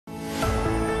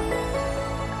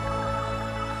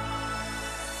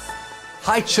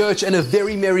Hi church, and a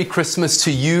very Merry Christmas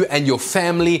to you and your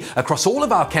family across all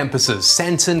of our campuses,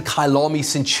 Santon, Kailami,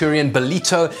 Centurion,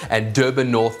 Belito and Durban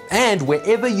North, and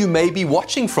wherever you may be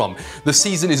watching from. The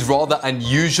season is rather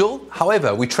unusual.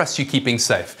 However, we trust you keeping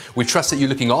safe. We trust that you're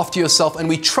looking after yourself, and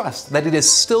we trust that it has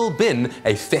still been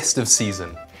a festive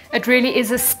season. It really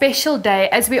is a special day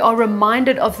as we are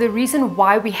reminded of the reason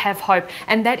why we have hope,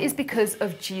 and that is because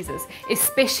of Jesus,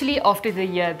 especially after the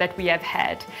year that we have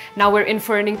had. Now we're in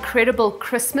for an incredible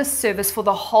Christmas service for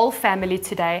the whole family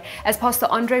today as Pastor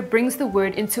André brings the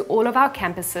word into all of our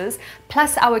campuses,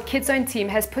 plus our Kids Zone team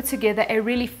has put together a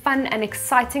really fun and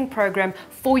exciting program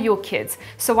for your kids.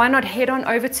 So why not head on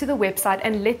over to the website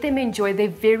and let them enjoy their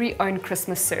very own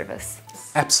Christmas service.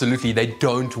 Absolutely, they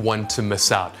don't want to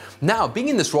miss out. Now, being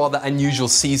in this rather unusual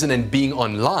season and being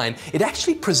online, it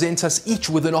actually presents us each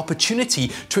with an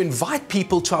opportunity to invite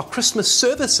people to our Christmas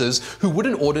services who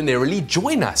wouldn't ordinarily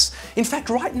join us. In fact,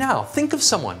 right now, think of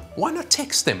someone. Why not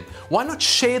text them? Why not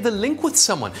share the link with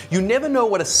someone? You never know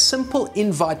what a simple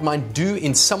invite might do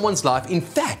in someone's life. In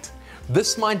fact,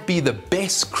 this might be the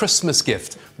best Christmas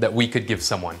gift that we could give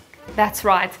someone. That's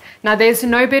right. Now there's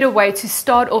no better way to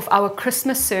start off our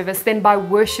Christmas service than by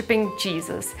worshiping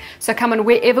Jesus. So come on,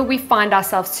 wherever we find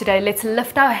ourselves today, let's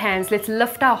lift our hands, let's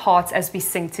lift our hearts as we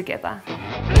sing together.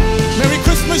 Merry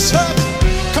Christmas, church.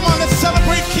 Come on, let's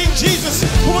celebrate King Jesus,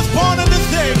 who was born on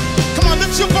this day. Come on,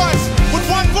 lift your voice, with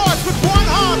one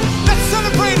heart. Let's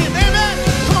celebrate him, amen.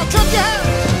 Come on, clap your hands.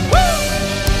 Woo!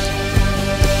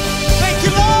 Thank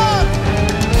you, Lord.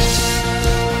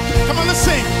 Come on, let's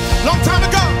sing. Long time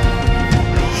ago.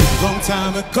 Long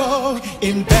time ago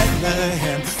in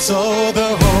Bethlehem, so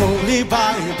the Holy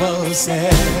Bible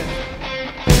said,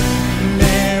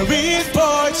 Mary's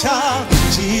boy child,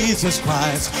 Jesus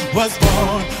Christ, was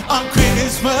born on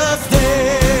Christmas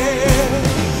Day.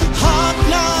 Hark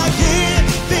now, hear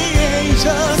the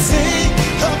angels sing,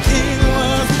 a King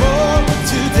was born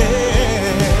today.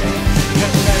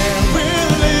 And man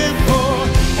will live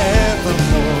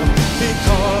forevermore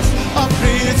because of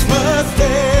Christmas Day.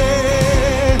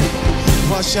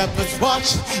 While shepherds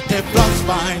watch their flocks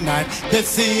by night, they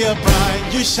see a bright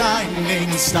new shining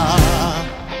star.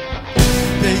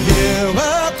 They hear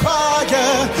a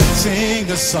choir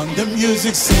sing a song, the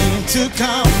music seemed to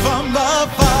come from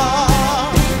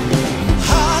afar.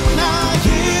 Hark now,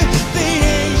 hear the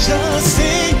angels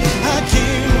sing, a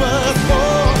King was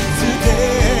born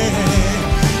today.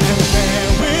 And man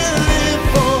will live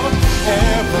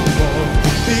forevermore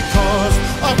because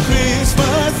of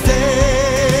Christmas Day.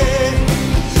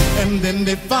 And then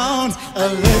they found a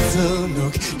little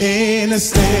nook in a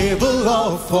stable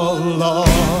all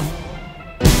forlorn.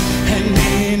 And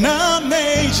in a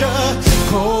manger,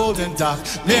 cold and dark,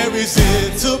 Mary's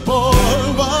little boy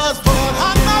was born.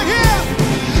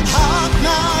 Hark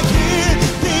now hear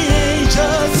the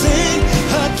angels sing,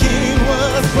 a King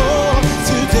was born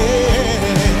today.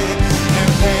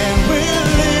 And man will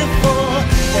live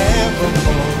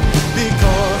forevermore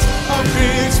because of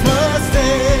Christmas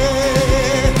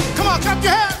Day. Clap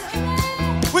your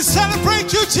hands. We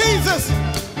celebrate you, Jesus.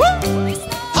 Woo!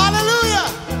 Hallelujah.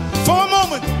 For a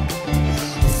moment,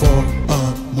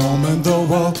 the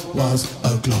world was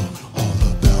aglow. All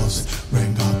the bells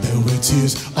rang out there with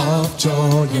tears of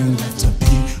joy, and let the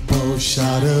people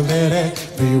shout and let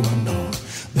everyone know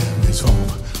there is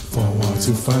hope for all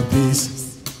to find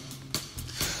peace.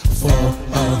 For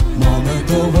a moment,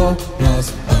 the world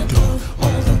was aglow.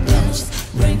 All the bells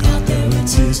rang out there with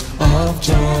tears of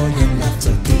joy, and let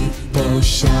the people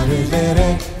shout and let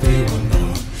everyone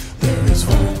know there is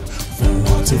hope for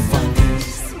all to find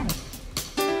peace.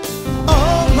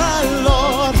 Oh my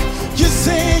Lord, you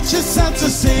sent your son to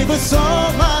save us.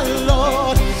 Oh my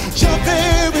Lord, your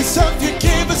very self you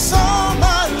gave us. Oh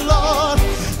my Lord,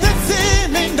 that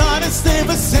sin may not enslave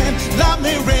us, and let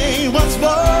me reign once more.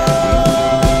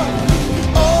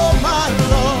 Oh my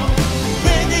Lord,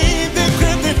 beneath the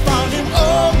grave they found him.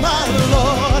 Oh my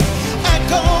Lord, and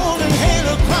golden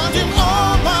halo crowned him.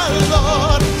 Oh my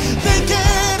Lord, they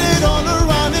get it all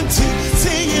around him to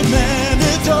see him and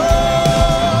adore.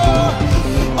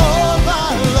 Oh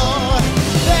my Lord,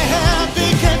 they have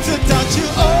begun to doubt you.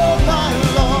 Oh my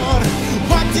Lord,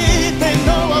 what did they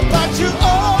know about you?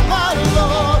 Oh my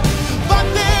Lord, but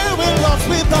they were lost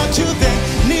without you. They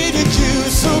needed you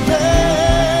so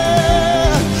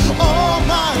bad. Oh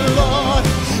my Lord,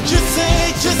 you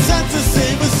sent your son to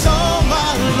save us. Oh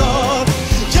my Lord,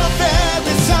 your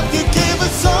very self you gave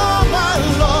us. Oh my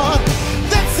Lord,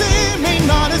 that sin may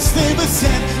not enslave us,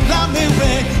 and let me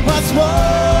reign once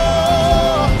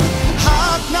more.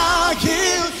 Hark now,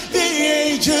 hear the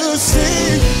angels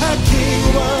sing, a King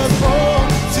was born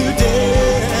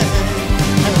today.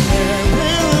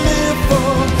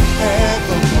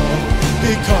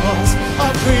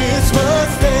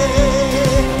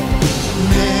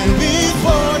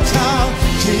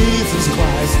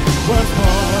 was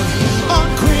born on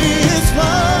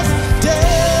Christmas Day.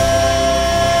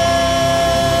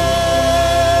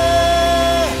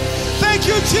 Thank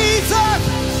you, Jesus.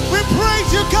 We praise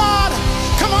you, God.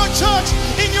 Come on, church,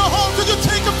 in your home, could you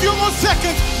take a few more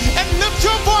seconds and lift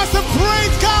your voice and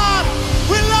praise God?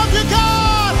 We love you,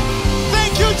 God.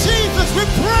 Thank you, Jesus. We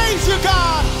praise you,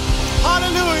 God.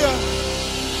 Hallelujah.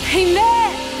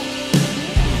 Amen.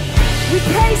 We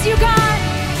praise you, God.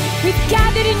 We've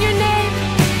gathered in your name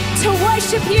to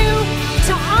worship you,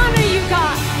 to honor you,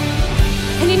 God.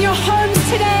 And in your homes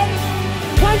today,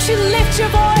 won't you lift your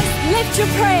voice, lift your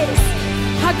praise.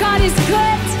 Our God is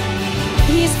good.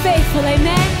 He is faithful.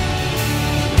 Amen.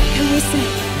 And we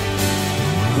sing,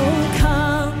 oh,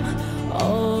 come,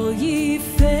 all ye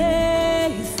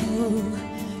faithful,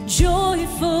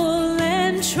 joyful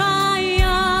and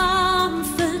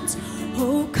triumphant.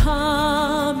 Oh,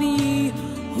 come ye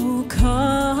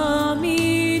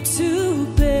to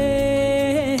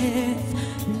Bethlehem.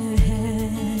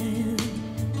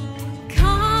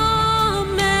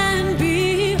 Come and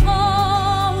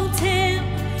behold him,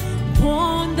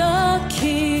 born the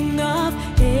King of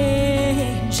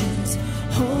angels.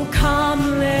 Oh,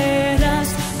 come, let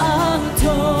us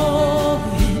adore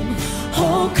him.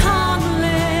 Oh, come,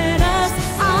 let us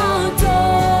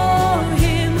adore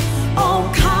him.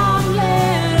 Oh, come,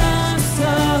 let us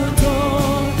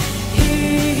adore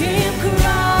him,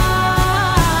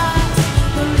 Christ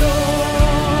the Lord.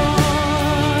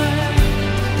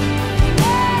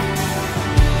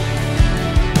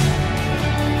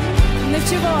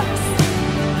 Lift your voice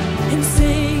and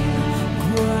sing,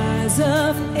 choirs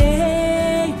of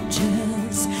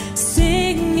angels,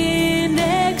 sing in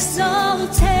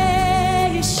exaltation,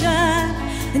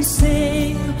 and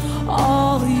sing,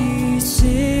 all ye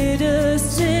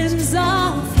citizens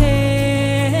of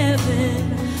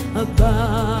heaven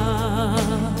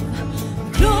above.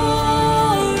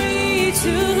 Glory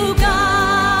to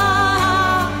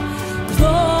God,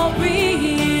 glory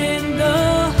in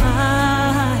the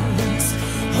highest.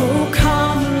 Oh,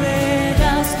 come, let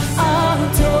us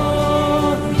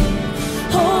adore him.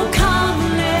 Oh, come,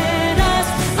 let us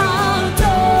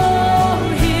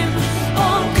adore him.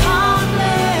 Oh, come,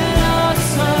 let us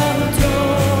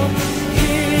adore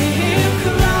him,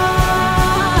 Christ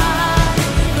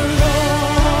the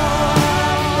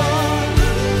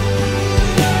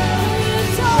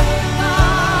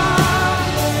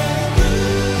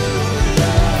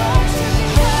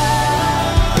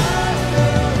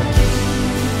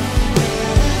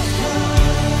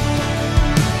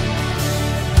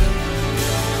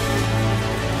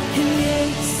And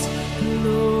yes,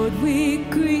 Lord, we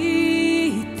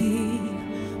greet thee,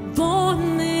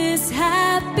 born this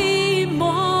happy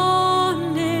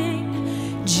morning.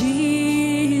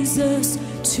 Jesus,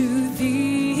 to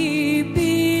thee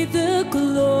be the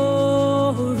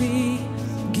glory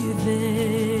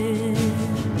given.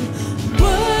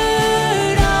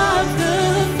 Word of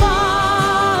the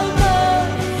Father,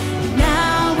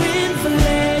 now in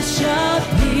flesh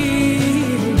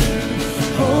appearing.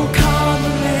 Oh, come,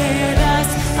 let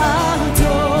us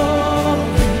adore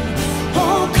him.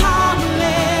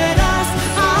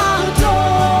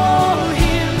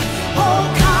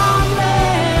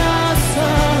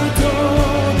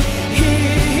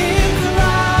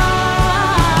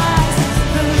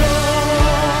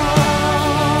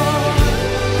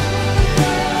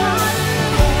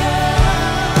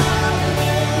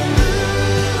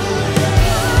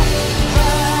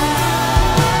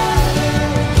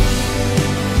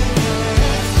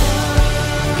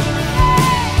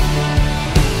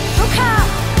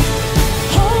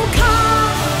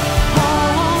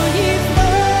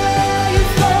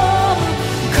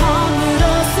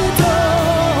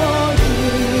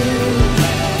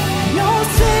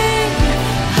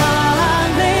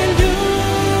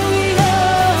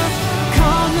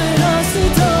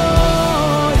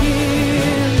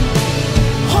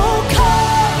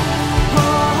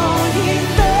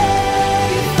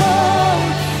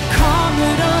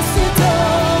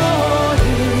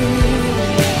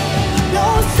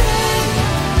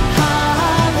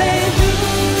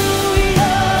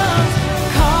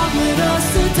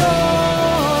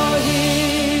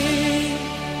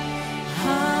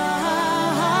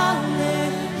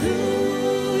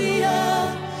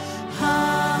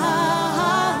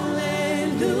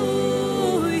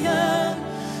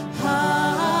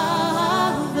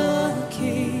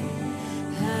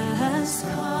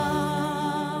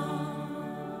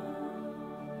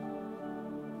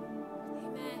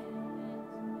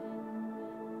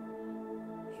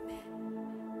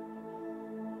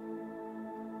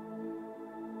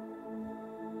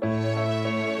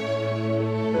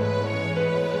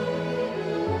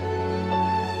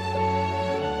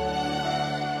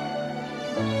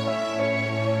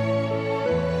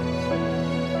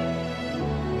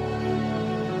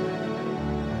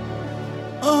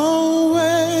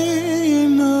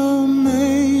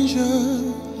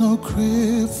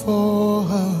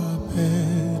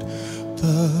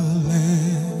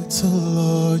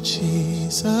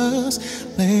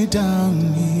 down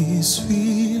his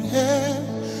sweet head.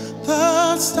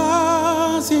 The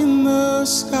stars in the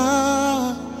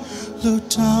sky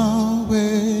looked down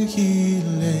where he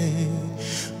lay.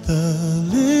 The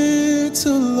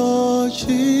little Lord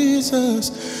Jesus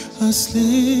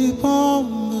asleep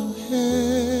on the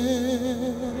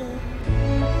head.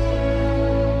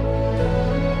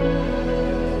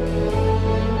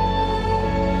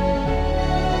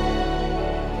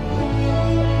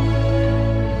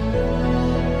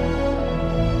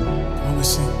 Come on, we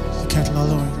sing the cattle are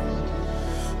lowing.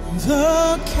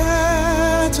 The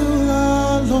cattle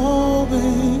are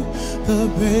lowing, the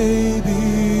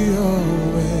baby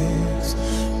awaits,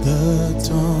 the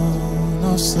dawn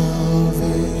of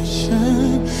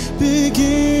salvation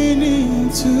beginning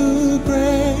to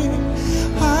break.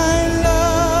 I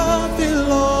love thee,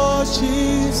 Lord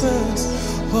Jesus,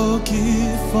 oh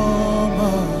gift from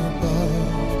above,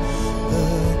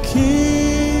 the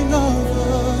King of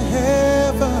the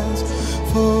heavens,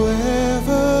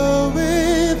 forever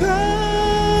with us.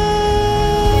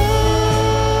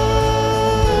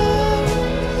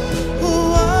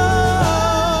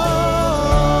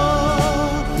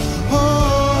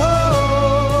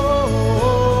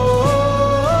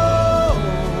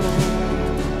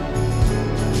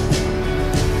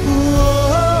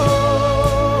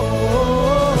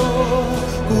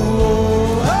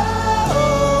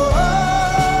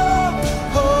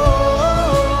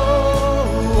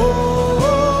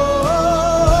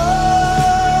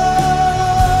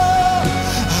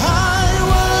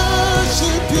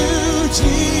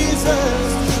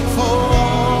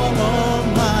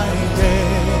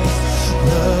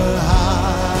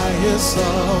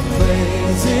 Of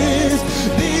praises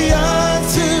be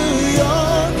unto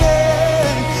your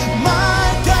name, my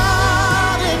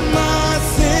God and my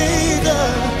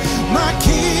Savior, my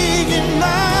King and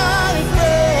my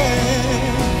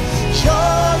friend.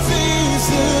 Yours is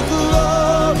the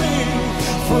glory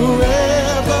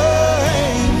forever,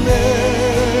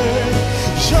 amen.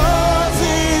 Yours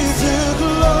is the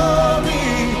glory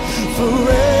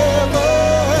forever,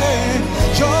 and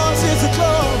yours is the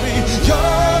glory.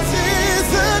 Yours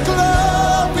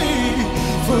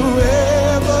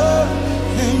forever,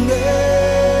 amen.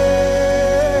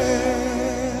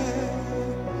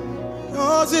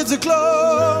 Yours is the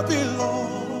glory, Lord.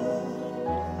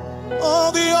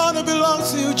 All the honor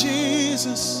belongs to you,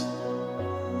 Jesus.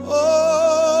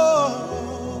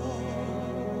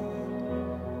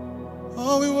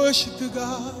 Oh, we worship you,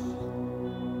 God.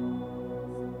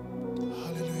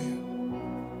 Hallelujah.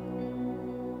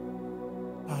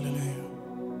 Hallelujah.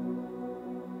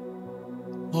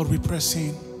 Lord, we press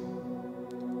in.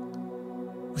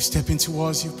 We step in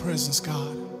towards your presence,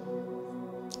 God.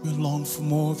 We long for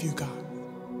more of you, God.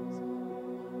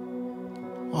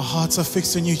 Our hearts are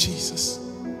fixed on you, Jesus.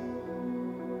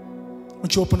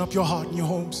 Won't you open up your heart and your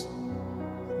homes?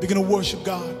 Begin to worship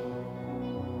God.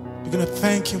 Begin to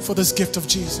thank him for this gift of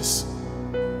Jesus.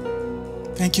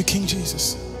 Thank you, King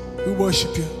Jesus. We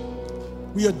worship you.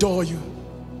 We adore you.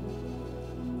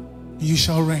 You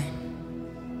shall reign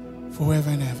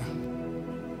forever and ever.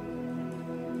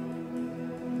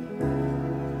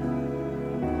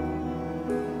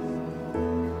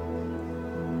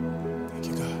 Thank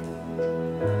you, God.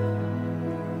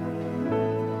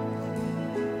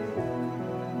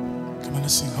 Come on,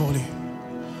 let's sing holy.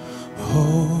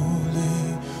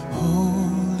 Holy,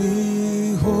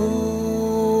 holy,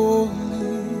 holy.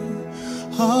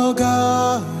 Our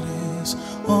God is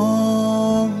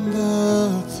on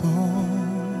the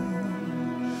throne.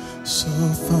 So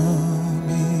firm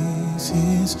is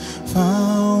his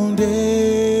foundation,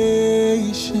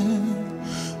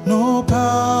 no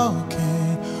power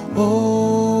can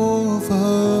overthrow.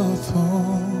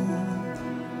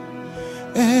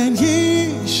 And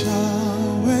he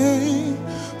shall reign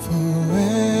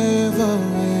forever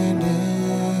and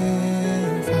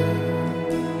ever.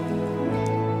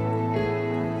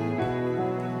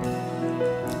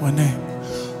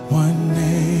 One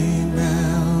name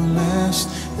outlast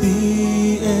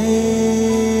the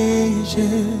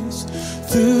ages.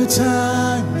 Through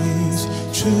time is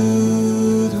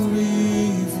truth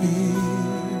revealed.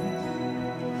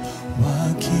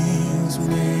 While kings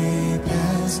may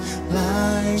pass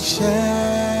like shadows,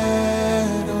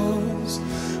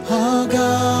 our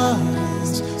God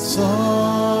is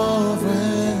sovereign.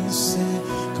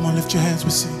 Come on, lift your hands,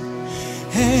 we sing.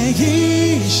 And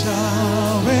he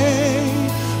shall reign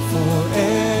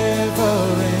forever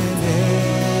and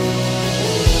ever.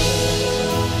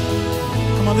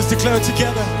 Come on, let's declare it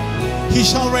together. He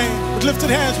shall reign. With lifted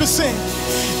hands, we sing.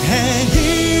 And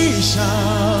he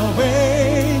shall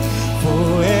reign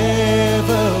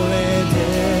forever and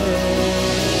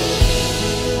ever.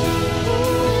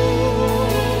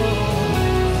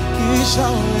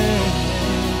 shall reign,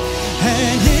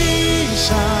 and He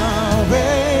shall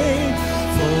reign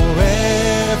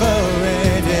forever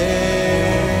and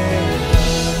ever.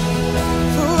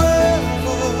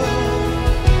 Forever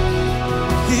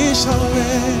He shall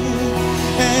reign,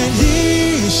 and He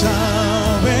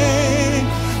shall reign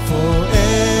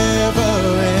forever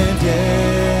and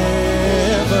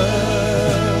ever.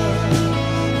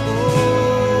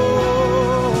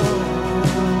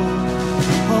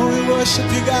 Oh, we worship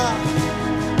you, God.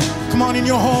 Come on, in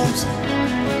your homes,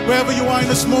 wherever you are in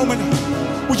this moment,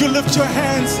 would you lift your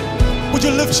hands? Would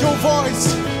you lift your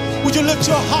voice? Would you lift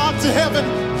your heart to heaven?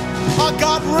 Our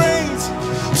God reigns.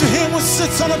 To Him who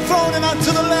sits on the throne and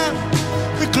unto the Lamb,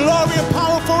 the glory and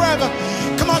power forever.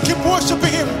 Come on, keep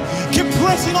worshiping Him. Keep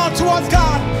pressing on towards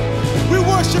God. We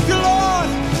worship you, Lord.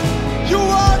 You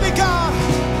are the God.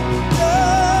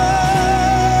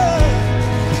 Hey.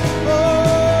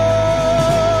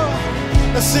 Oh.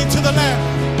 Let's sing to the Lamb.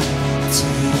 To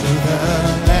the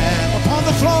Lamb upon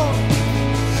the throne.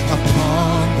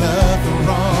 Upon the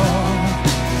throne.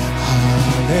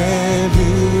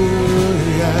 Hallelujah.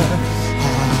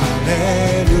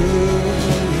 Hallelujah.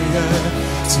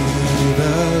 To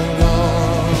the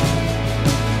Lord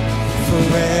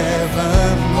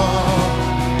forevermore.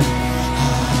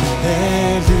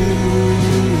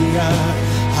 Hallelujah.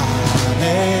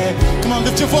 Hallelujah. Come on,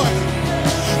 lift your voice.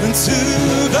 And to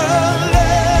the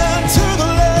Lamb, to the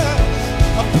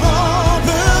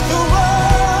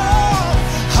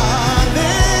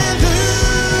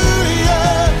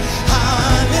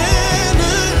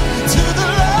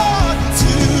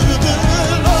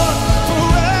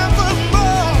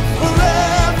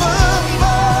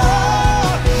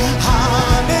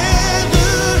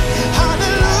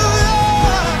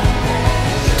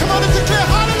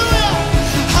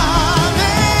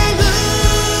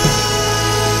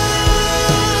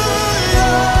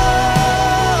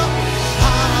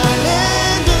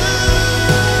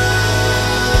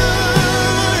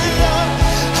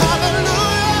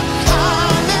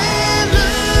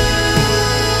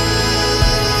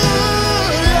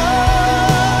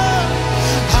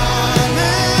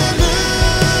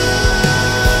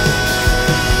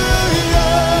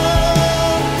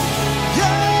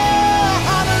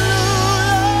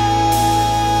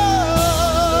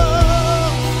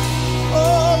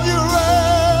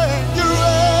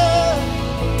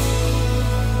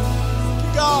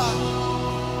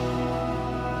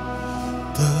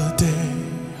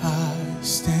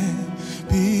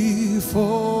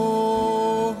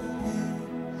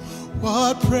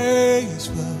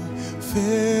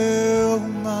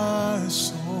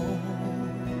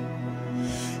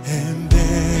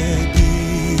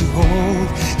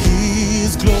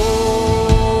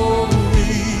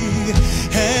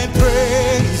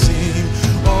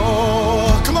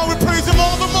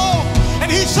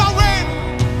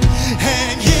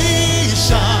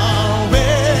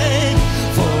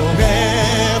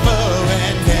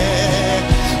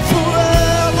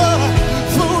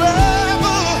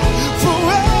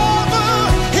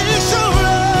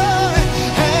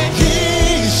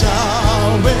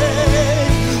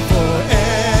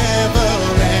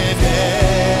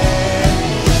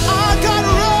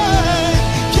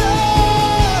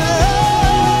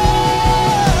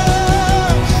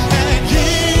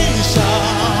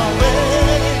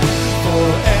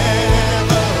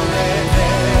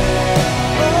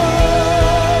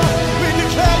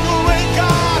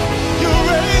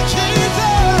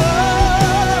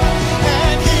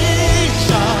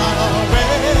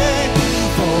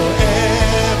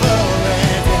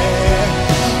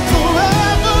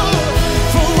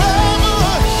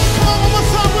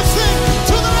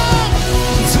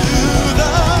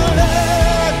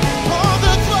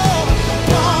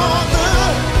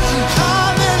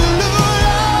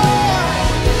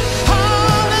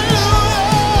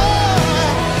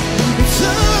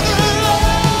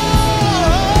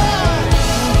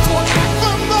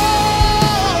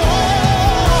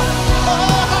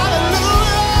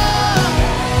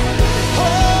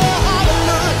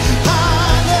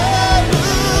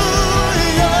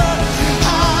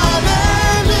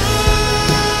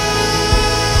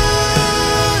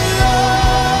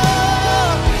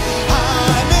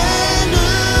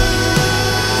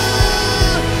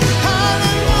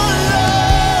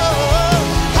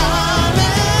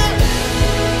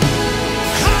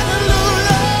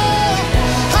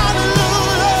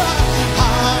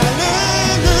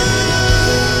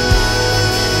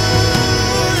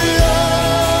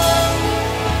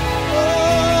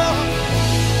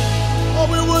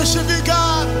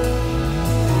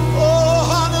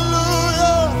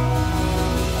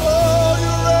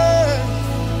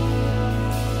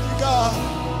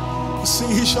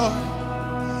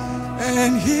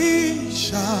and he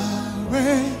shall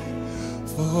reign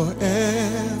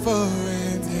forever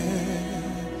and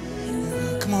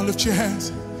ever. Come on, lift your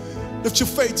hands. Lift your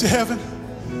faith to heaven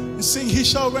and sing, he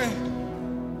shall reign.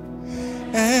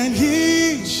 And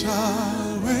he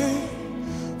shall reign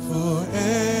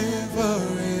forever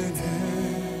and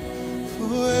ever.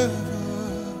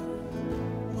 Forever.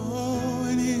 Oh,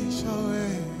 and he shall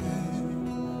reign.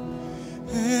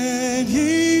 And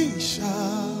he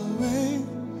shall reign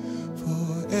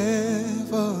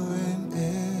forever and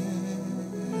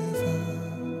ever.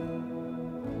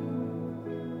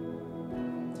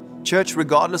 Church,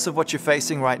 regardless of what you're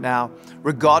facing right now,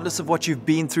 regardless of what you've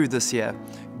been through this year,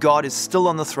 God is still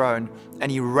on the throne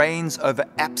and he reigns over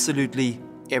absolutely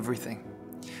everything.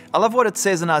 I love what it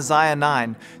says in Isaiah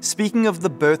 9, speaking of the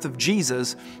birth of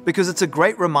Jesus, because it's a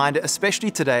great reminder,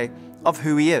 especially today, of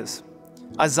who he is.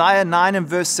 Isaiah 9 and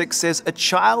verse 6 says, "A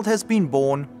child has been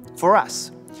born for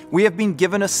us. We have been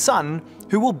given a son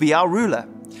who will be our ruler.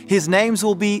 His names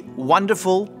will be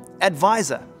Wonderful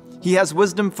Advisor. He has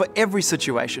wisdom for every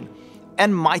situation.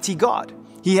 And Mighty God.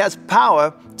 He has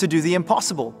power to do the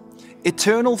impossible.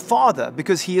 Eternal Father,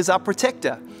 because he is our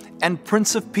protector. And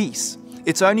Prince of Peace.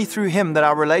 It's only through him that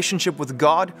our relationship with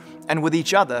God and with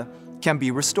each other can be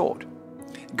restored."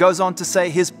 It goes on to say,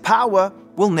 his power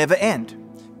will never end.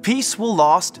 Peace will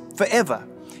last forever.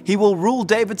 He will rule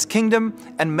David's kingdom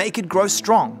and make it grow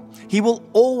strong. He will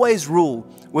always rule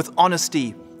with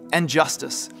honesty and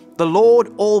justice. The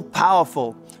Lord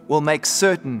all-powerful will make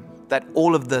certain that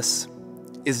all of this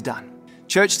is done.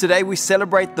 Church, today we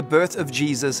celebrate the birth of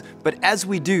Jesus, but as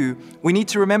we do, we need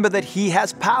to remember that he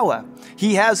has power.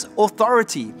 He has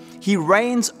authority. He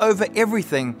reigns over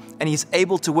everything, and he's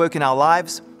able to work in our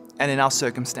lives and in our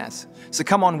circumstance. So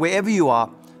come on, wherever you are,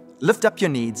 lift up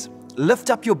your needs, lift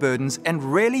up your burdens,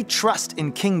 and really trust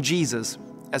in King Jesus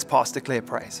as Pastor Claire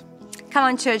prays. Come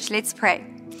on, church, let's pray.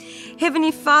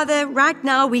 Heavenly Father, right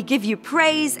now we give you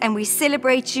praise and we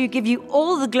celebrate you, give you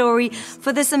all the glory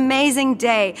for this amazing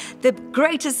day, the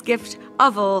greatest gift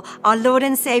of all, our Lord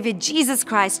and Savior, Jesus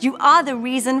Christ. You are the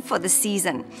reason for the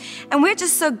season. And we're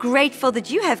just so grateful that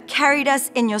you have carried us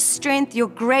in your strength, your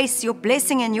grace, your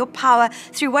blessing, and your power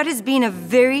through what has been a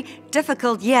very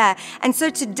difficult year. And so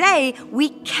today we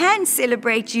can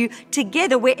celebrate you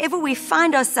together wherever we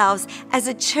find ourselves as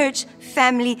a church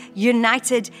family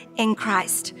united in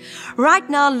Christ. Right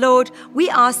now, Lord, we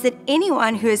ask that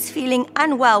anyone who is feeling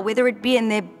unwell, whether it be in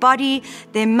their body,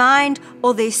 their mind,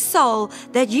 or their soul,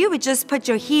 that you would just put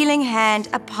your healing hand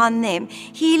upon them.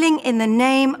 Healing in the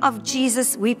name of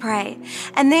Jesus, we pray.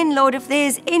 And then, Lord, if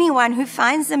there's anyone who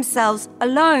finds themselves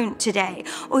alone today,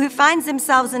 or who finds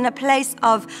themselves in a place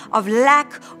of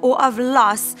lack or of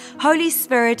loss, Holy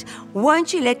Spirit,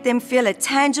 won't you let them feel a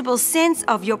tangible sense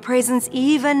of your presence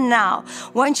even now?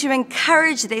 Won't you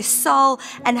encourage their soul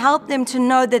and help them to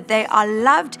know that they are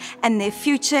loved and their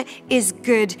future is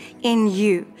good in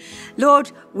you?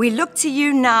 Lord, we look to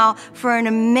you now for an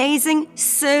amazing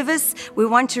service. We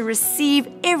want to receive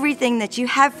everything that you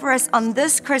have for us on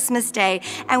this Christmas day,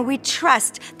 and we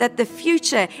trust that the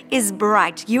future is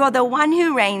bright. You are the one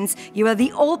who reigns. You are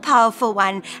the all-powerful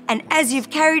one, and as you've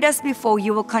carried us before,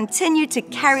 you will continue to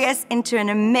carry us into an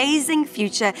amazing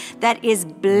future that is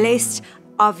blessed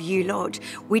of you, Lord.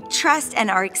 We trust and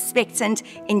are expectant.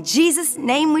 In Jesus'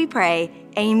 name we pray.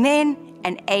 Amen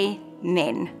and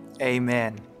amen.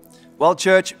 Amen. Well,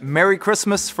 church, Merry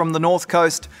Christmas from the North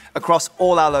Coast across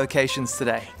all our locations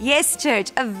today. Yes, church,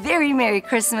 a very Merry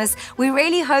Christmas. We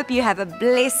really hope you have a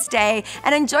blessed day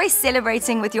and enjoy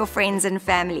celebrating with your friends and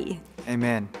family.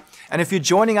 Amen. And if you're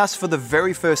joining us for the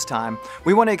very first time,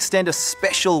 we want to extend a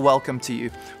special welcome to you.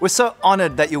 We're so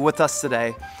honored that you're with us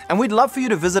today. And we'd love for you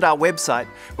to visit our website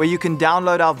where you can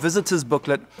download our visitors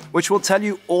booklet, which will tell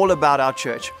you all about our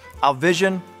church, our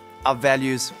vision, our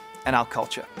values, and our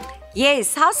culture.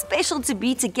 Yes, how special to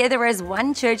be together as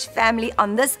one church family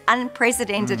on this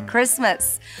unprecedented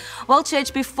Christmas. Well,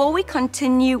 church, before we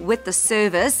continue with the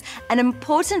service, an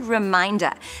important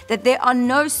reminder that there are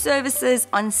no services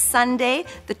on Sunday,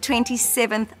 the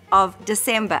 27th of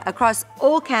December across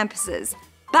all campuses.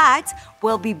 But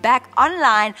we'll be back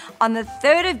online on the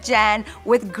 3rd of Jan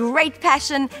with great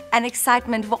passion and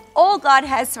excitement for all God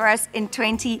has for us in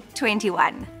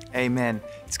 2021. Amen.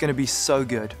 It's going to be so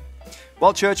good.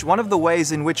 Well, church, one of the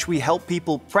ways in which we help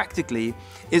people practically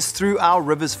is through our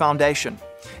Rivers Foundation.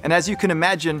 And as you can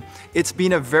imagine, it's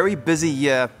been a very busy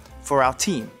year for our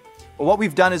team. Well, what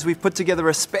we've done is we've put together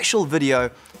a special video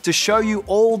to show you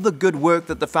all the good work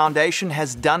that the foundation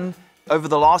has done over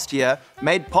the last year,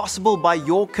 made possible by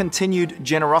your continued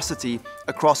generosity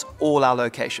across all our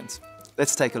locations.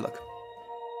 Let's take a look.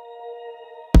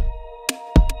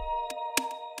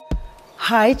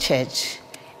 Hi, church.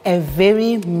 A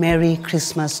very Merry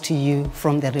Christmas to you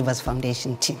from the Rivers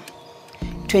Foundation team.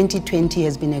 2020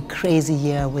 has been a crazy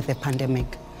year with the pandemic.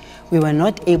 We were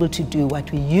not able to do what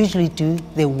we usually do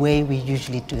the way we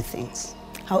usually do things.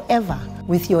 However,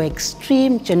 with your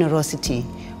extreme generosity,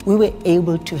 we were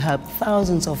able to help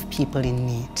thousands of people in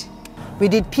need. We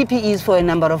did PPEs for a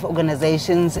number of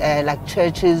organizations like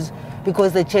churches,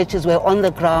 because the churches were on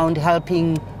the ground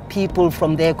helping people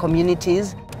from their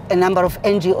communities. A number of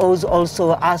NGOs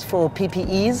also asked for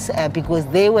PPEs because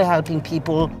they were helping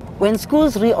people. When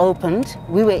schools reopened,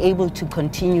 we were able to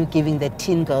continue giving the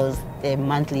teen girls their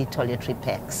monthly toiletry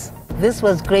packs. This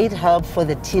was great help for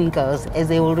the teen girls as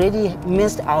they already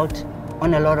missed out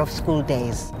on a lot of school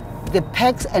days. The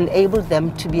packs enabled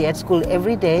them to be at school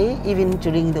every day, even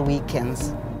during the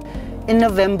weekends. In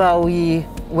November, we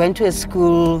went to a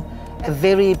school, a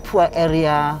very poor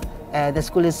area. The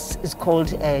school is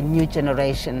called New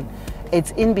Generation.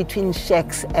 It's in between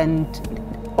shacks and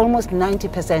almost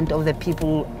 90% of the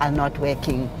people are not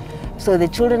working. So the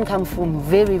children come from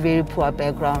very, very poor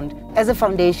background. As a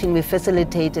foundation, we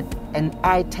facilitated an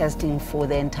eye testing for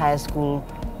the entire school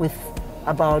with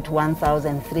about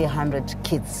 1,300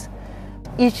 kids.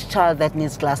 Each child that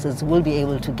needs glasses will be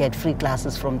able to get free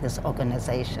glasses from this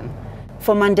organization.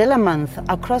 For Mandela Month,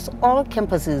 across all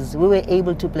campuses, we were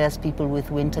able to bless people with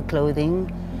winter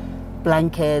clothing,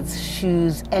 blankets,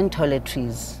 shoes, and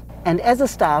toiletries. And as a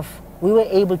staff, we were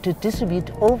able to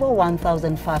distribute over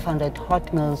 1,500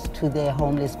 hot meals to the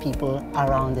homeless people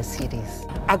around the cities.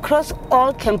 Across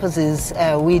all campuses,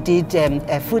 we did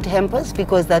food hampers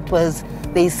because that was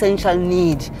the essential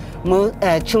need.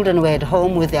 Children were at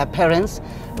home with their parents.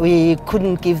 We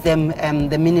couldn't give them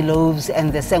the mini loaves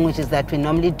and the sandwiches that we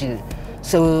normally do.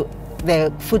 So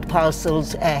the food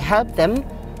parcels help them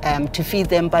to feed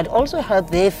them, but also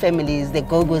help their families, the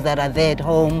go-go's that are there at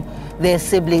home, their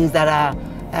siblings that are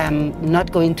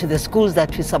not going to the schools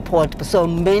that we support. So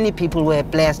many people were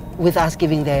blessed with us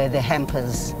giving the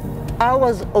hampers. I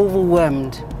was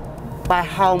overwhelmed by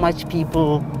how much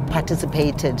people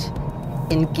participated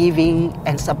in giving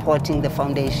and supporting the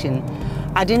foundation.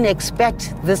 I didn't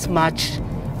expect this much.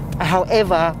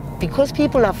 However, because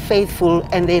people are faithful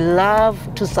and they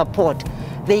love to support,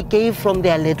 they gave from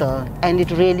their little, and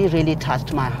it really, really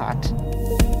touched my heart.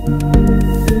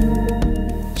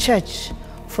 Church,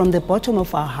 from the bottom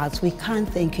of our hearts, we can't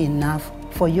thank you enough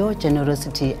for your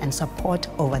generosity and support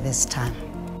over this time.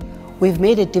 We've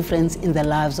made a difference in the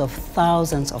lives of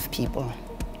thousands of people.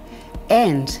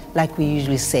 And like we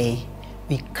usually say,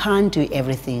 we can't do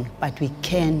everything, but we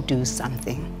can do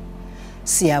something.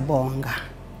 Siyabonga,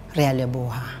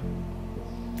 Realeboha.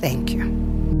 Thank you.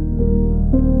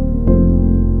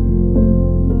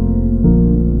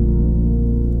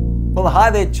 Well,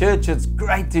 hi there, church. It's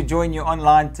great to join you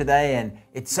online today, and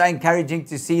it's so encouraging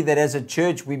to see that as a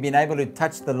church we've been able to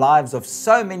touch the lives of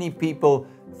so many people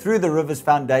through the Rivers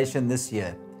Foundation this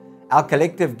year. Our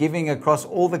collective giving across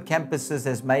all the campuses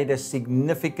has made a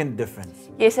significant difference.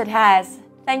 Yes, it has.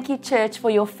 Thank you, church, for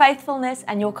your faithfulness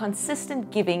and your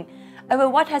consistent giving over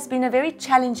what has been a very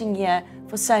challenging year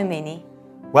for so many.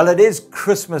 Well, it is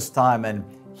Christmas time, and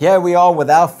here we are with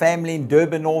our family in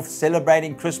Durban North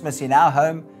celebrating Christmas in our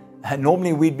home.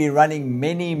 Normally we'd be running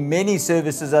many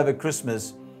services over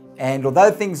Christmas, and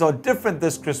although things are different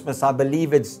this Christmas, I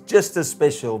believe it's just as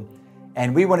special,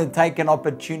 and we want to take an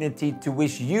opportunity to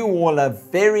wish you all a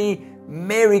very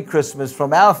Merry Christmas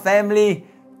from our family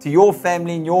to your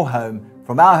family in your home,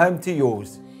 from our home to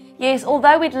yours. Yes,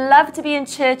 although we'd love to be in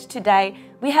church today,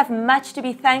 we have much to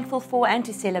be thankful for and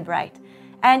to celebrate.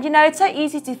 And you know, it's so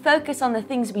easy to focus on the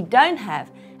things we don't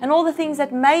have and all the things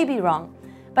that may be wrong.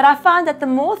 But I find that the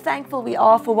more thankful we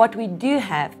are for what we do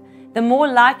have, the more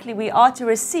likely we are to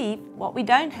receive what we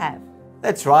don't have.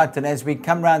 That's right. And as we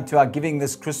come round to our giving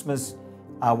this Christmas,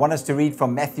 I want us to read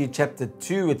from Matthew chapter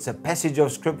 2. It's a passage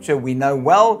of scripture we know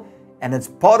well, and it's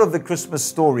part of the Christmas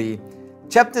story.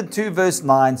 Chapter 2 verse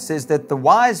 9 says that the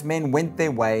wise men went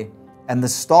their way, and the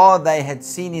star they had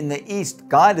seen in the east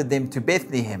guided them to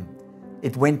Bethlehem.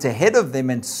 It went ahead of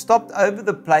them and stopped over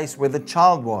the place where the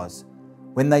child was.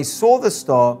 When they saw the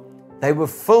star, they were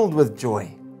filled with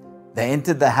joy. They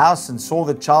entered the house and saw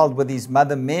the child with his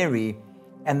mother Mary,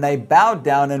 and they bowed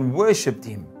down and worshipped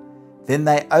him. Then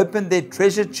they opened their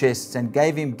treasure chests and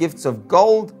gave him gifts of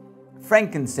gold,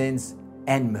 frankincense,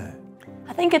 and myrrh.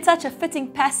 I think it's such a fitting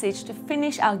passage to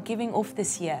finish our giving off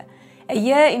this year, a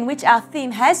year in which our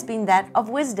theme has been that of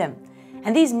wisdom.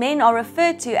 And these men are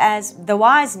referred to as the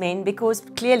wise men because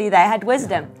clearly they had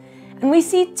wisdom. And we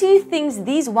see two things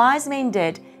these wise men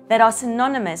did that are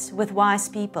synonymous with wise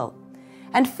people.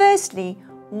 And firstly,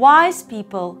 wise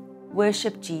people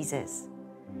worship Jesus.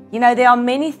 You know, there are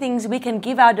many things we can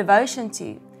give our devotion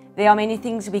to. There are many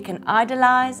things we can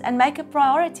idolize and make a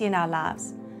priority in our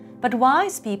lives. But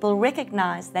wise people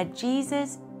recognize that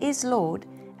Jesus is Lord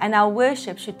and our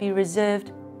worship should be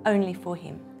reserved only for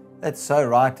Him. That's so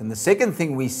right. And the second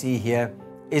thing we see here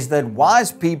is that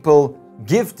wise people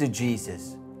give to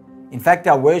Jesus. In fact,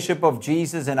 our worship of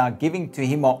Jesus and our giving to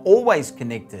Him are always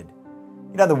connected.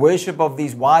 You know, the worship of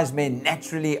these wise men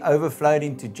naturally overflowed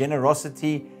into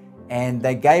generosity, and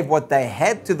they gave what they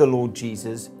had to the Lord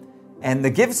Jesus. And the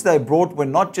gifts they brought were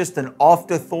not just an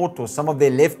afterthought or some of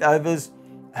their leftovers.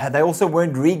 They also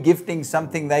weren't re-gifting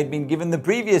something they'd been given the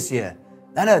previous year.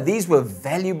 No, these were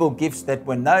valuable gifts that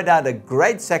were no doubt a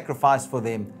great sacrifice for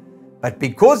them. But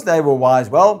because they were wise,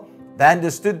 well, they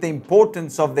understood the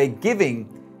importance of their giving,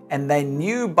 and they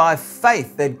knew by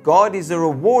faith that God is a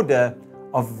rewarder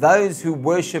of those who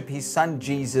worship His Son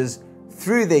Jesus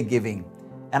through their giving.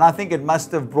 And I think it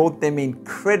must have brought them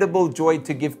incredible joy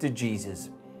to give to Jesus.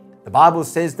 The Bible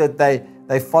says that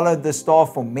they followed the star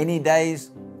for many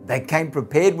days. They came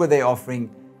prepared with their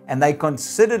offering, and they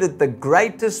considered it the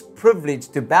greatest privilege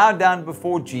to bow down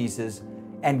before Jesus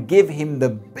and give Him the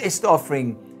best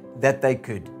offering that they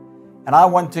could. And I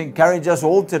want to encourage us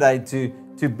all today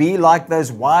to be like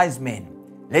those wise men.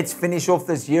 Let's finish off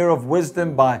this year of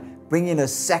wisdom by bringing a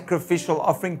sacrificial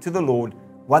offering to the Lord,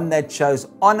 one that shows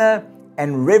honor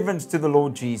and reverence to the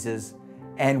Lord Jesus,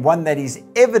 and one that is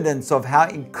evidence of how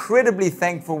incredibly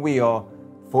thankful we are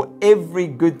for every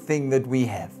good thing that we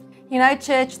have. You know,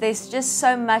 church, there's just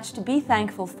so much to be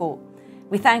thankful for.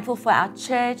 We're thankful for our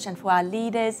church and for our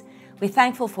leaders. We're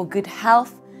thankful for good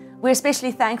health. We're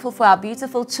especially thankful for our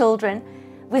beautiful children.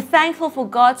 We're thankful for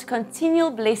God's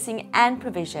continual blessing and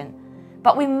provision.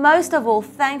 But we're most of all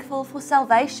thankful for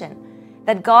salvation,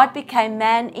 that God became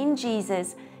man in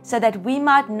Jesus so that we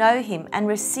might know Him and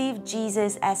receive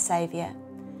Jesus as Savior.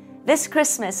 This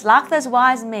Christmas, like those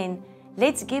wise men,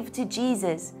 let's give to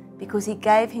Jesus because He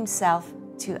gave Himself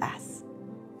to us.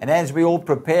 And as we all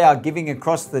prepare our giving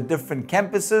across the different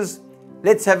campuses,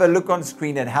 let's have a look on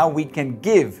screen at how we can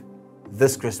give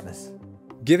this Christmas.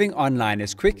 Giving online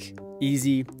is quick,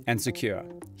 easy, and secure.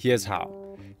 Here's how.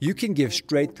 You can give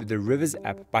straight through the Rivers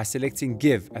app by selecting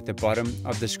Give at the bottom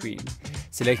of the screen.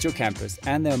 Select your campus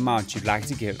and the amount you'd like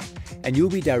to give, and you'll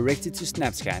be directed to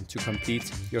SnapScan to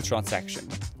complete your transaction.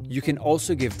 You can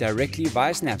also give directly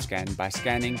via SnapScan by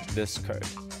scanning this code.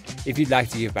 If you'd like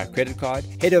to give by credit card,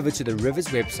 head over to the Rivers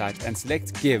website and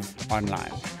select Give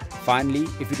online. Finally,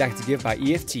 if you'd like to give by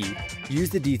EFT,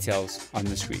 use the details on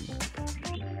the screen.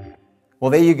 Well,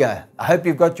 there you go. I hope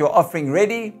you've got your offering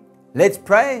ready. Let's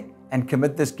pray and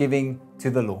commit this giving to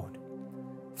the Lord.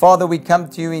 Father, we come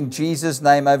to you in Jesus'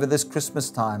 name over this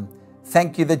Christmas time.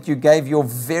 Thank you that you gave your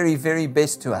very, very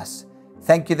best to us.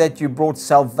 Thank you that you brought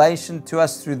salvation to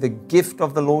us through the gift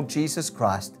of the Lord Jesus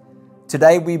Christ.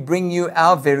 Today we bring you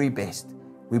our very best.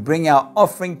 We bring our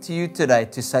offering to you today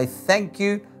to say thank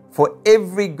you for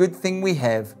every good thing we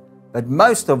have, but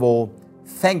most of all,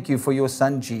 thank you for your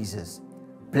Son Jesus.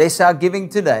 Bless our giving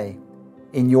today.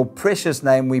 In your precious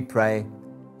name we pray.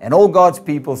 And all God's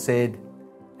people said,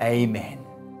 Amen.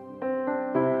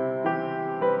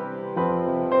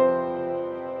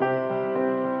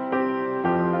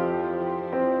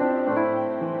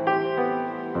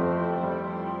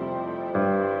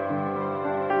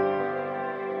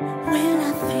 When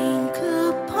I think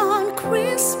upon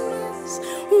Christmas,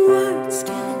 words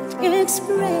can't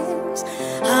express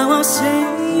how our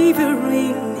Savior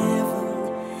in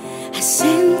heaven has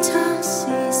sent us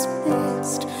His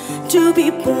best to be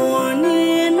born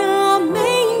in a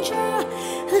manger,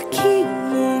 a King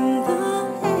in the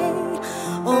hay.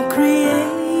 All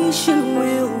creation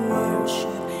will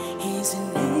worship His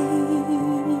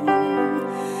name.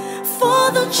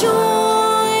 For the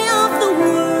joy of the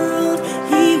world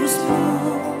He was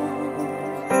born,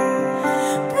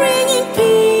 bringing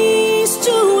peace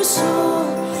to us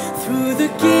all through the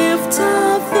gift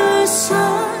of the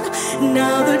Son.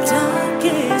 Now the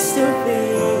darkest of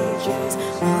ages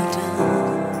are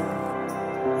done,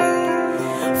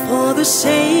 for the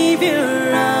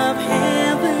Savior of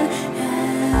heaven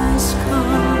has come.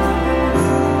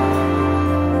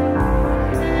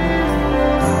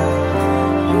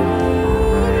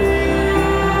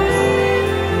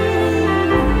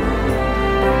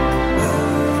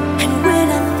 And when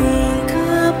I think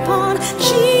upon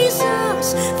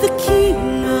Jesus, the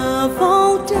King of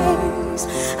all days,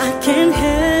 I can't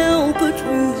help but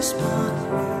respond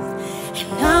with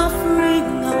an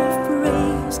offering of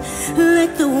praise.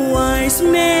 Like the wise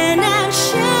men and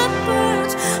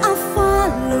shepherds, I'll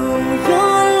follow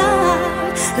your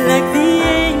light. Like the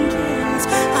angels,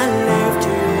 I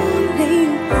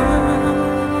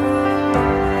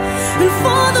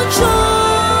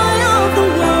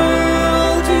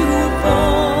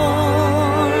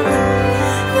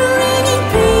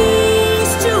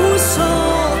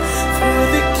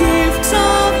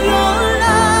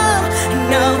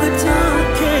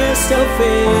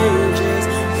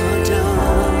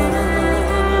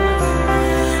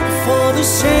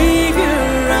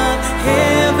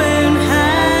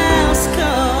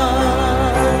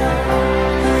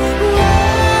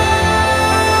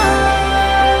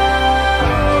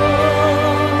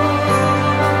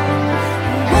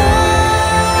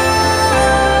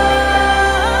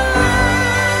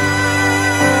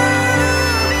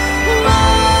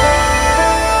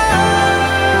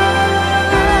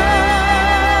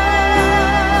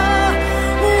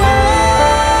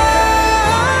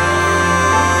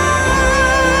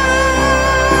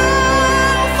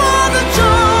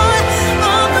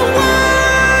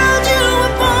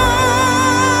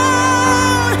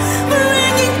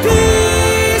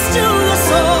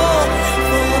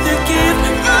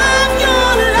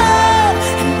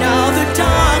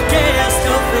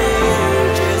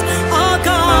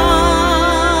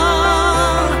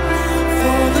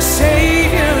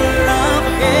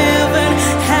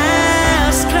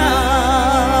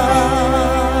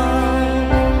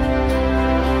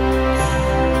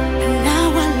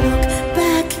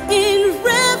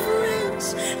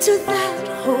that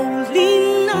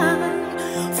holy night,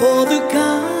 for the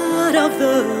God of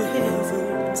the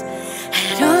heavens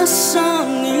and a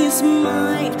song is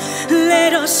mine.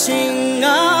 Let us sing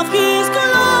of his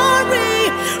glory,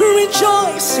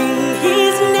 rejoice in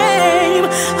his name.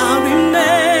 Our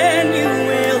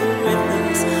Emmanuel with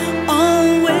us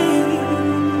always,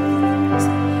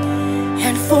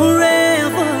 and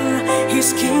forever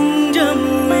his kingdom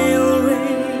will reign.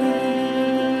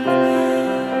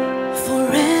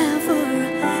 Forever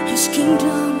his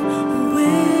kingdom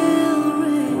will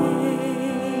reign.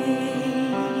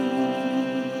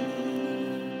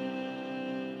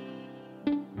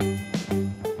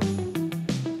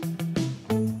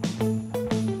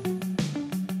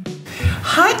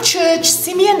 Hi church,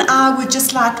 Simi and I would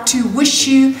just like to wish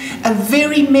you a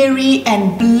very merry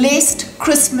and blessed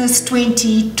Christmas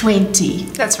 2020.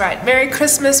 That's right. Merry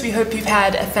Christmas. We hope you've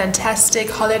had a fantastic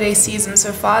holiday season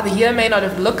so far. The year may not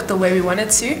have looked the way we wanted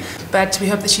to, but we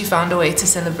hope that you found a way to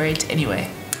celebrate anyway.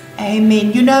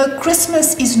 Amen. You know,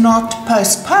 Christmas is not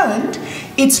postponed.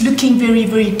 It's looking very,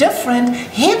 very different.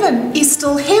 Heaven is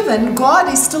still heaven. God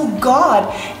is still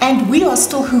God. And we are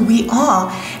still who we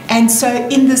are. And so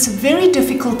in this very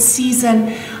difficult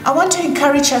season, I want to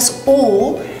encourage us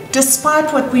all,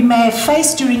 despite what we may have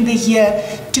faced during the year,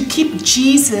 to keep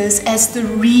Jesus as the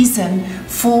reason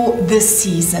for this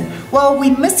season. Well,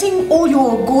 we're missing all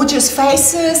your gorgeous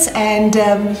faces and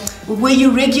where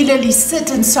you regularly sit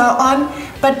and so on.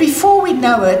 But before we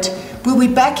know it, we'll be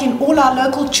back in all our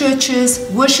local churches,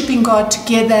 worshiping God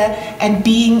together and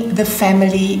being the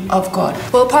family of God.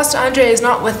 Well, Pastor André is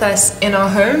not with us in our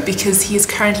home because he is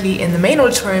currently in the main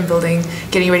auditorium building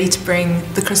getting ready to bring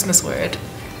the Christmas word.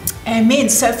 Amen.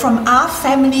 So from our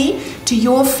family to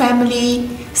your family,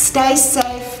 stay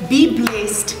safe, be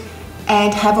blessed,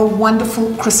 and have a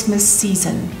wonderful Christmas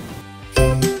season.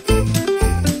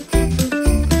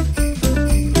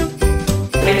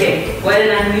 Okay, what an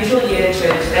unusual year,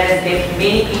 church, that has left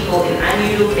many people in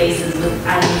unusual places with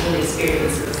unusual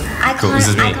experiences. Cool, this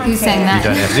is me. Who's saying that? You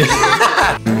don't have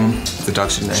to. The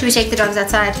dogs should know. Should we take the dogs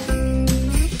outside?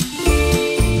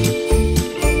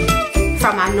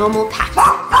 From our normal pack.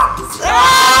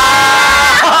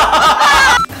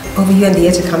 Over you and the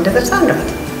year to come, does that sound right?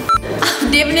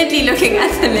 I'm definitely looking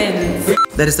at the lens.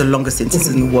 That is the longest sentence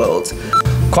in the world.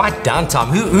 Quite downtime.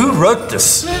 Who wrote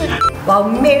this? Well,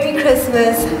 Merry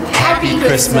Christmas, Happy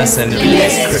Christmas and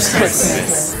blessed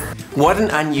Christmas. What an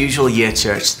unusual year,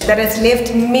 church. that has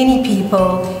left many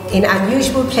people in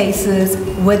unusual places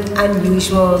with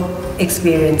unusual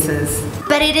experiences.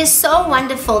 But it is so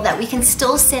wonderful that we can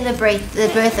still celebrate the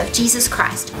birth of Jesus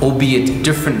Christ. Albeit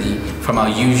differently from our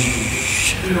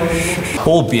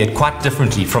quite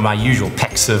differently from our usual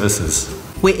packed services.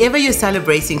 Wherever you're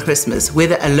celebrating Christmas,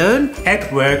 whether alone,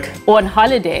 at work, or on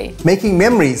holiday, making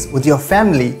memories with your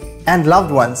family and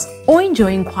loved ones, or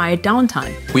enjoying quiet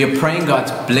downtime, we are praying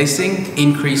God's blessing,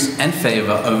 increase, and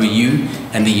favor over you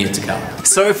and the year to come.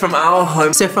 So from our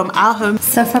home. So from our home.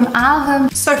 So from our home.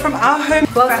 So from our home.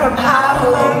 Well, from our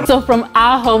home. So from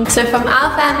our home. So from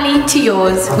our family to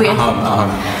yours. Our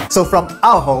home. So from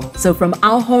our home. So from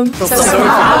our home. So from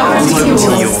our home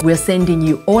to yours. We're sending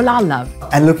you all our love.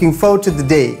 And looking forward to the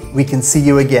day we can see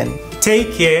you again.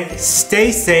 Take care,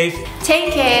 stay safe.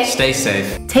 Take care. Stay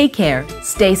safe. Take care,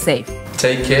 stay safe.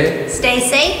 Take care. Stay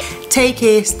safe. Take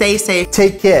care, stay safe.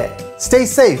 Take care. Stay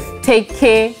safe. Take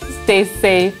care, stay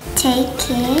safe. Take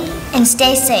care and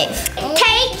stay safe.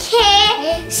 Take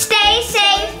care, stay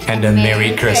safe. And a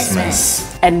Merry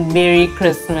Christmas. And Merry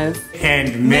Christmas.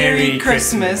 And Merry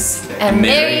Christmas. And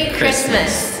Merry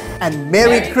Christmas. And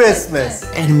Merry Christmas.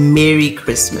 And Merry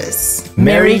Christmas.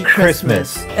 Merry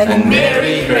Christmas. And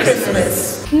Merry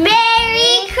Christmas.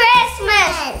 Merry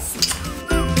Christmas.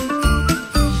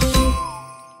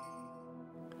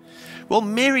 Well,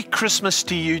 Merry Christmas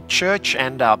to you, church,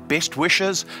 and our best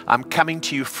wishes. I'm coming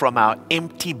to you from our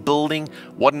empty building.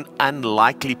 What an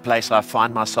unlikely place I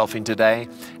find myself in today,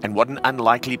 and what an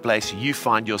unlikely place you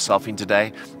find yourself in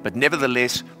today. But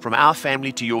nevertheless, from our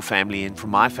family to your family, and from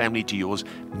my family to yours,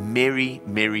 Merry,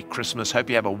 Merry Christmas. Hope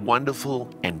you have a wonderful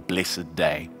and blessed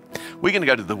day. We're going to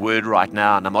go to the Word right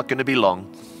now, and I'm not going to be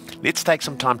long. Let's take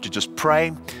some time to just pray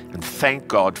and thank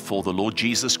God for the Lord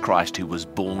Jesus Christ who was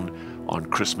born on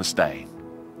Christmas Day.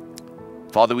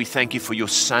 Father, we thank you for your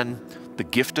Son, the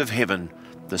gift of heaven,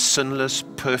 the sinless,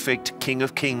 perfect King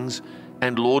of kings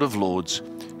and Lord of lords,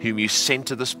 whom you sent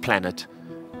to this planet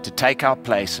to take our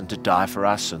place and to die for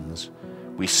our sins.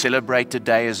 We celebrate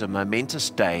today as a momentous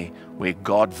day where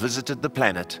God visited the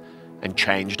planet and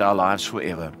changed our lives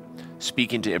forever.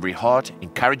 Speak into every heart,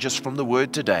 encourage us from the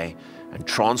word today, and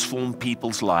transform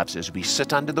people's lives as we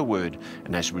sit under the word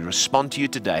and as we respond to you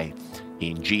today.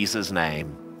 In Jesus'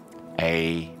 name,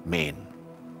 amen.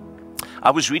 I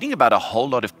was reading about a whole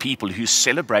lot of people who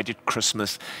celebrated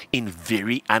Christmas in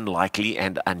very unlikely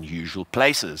and unusual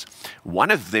places.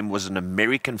 One of them was an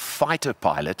American fighter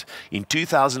pilot in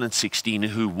 2016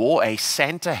 who wore a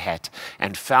Santa hat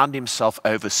and found himself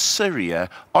over Syria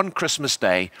on Christmas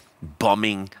Day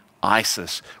bombing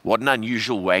ISIS. What an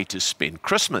unusual way to spend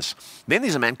Christmas. Then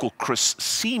there's a man called Chris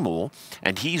Seymour,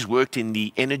 and he's worked in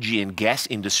the energy and gas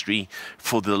industry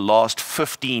for the last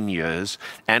 15 years.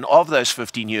 And of those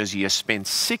 15 years, he has spent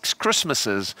 6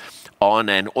 Christmases on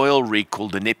an oil rig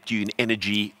called the Neptune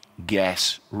Energy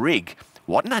Gas Rig.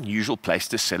 What an unusual place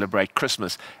to celebrate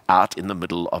Christmas, out in the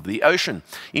middle of the ocean.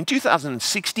 In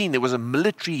 2016, there was a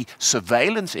military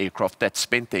surveillance aircraft that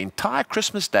spent the entire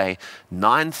Christmas day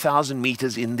 9,000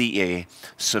 meters in the air,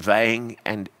 surveying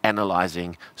and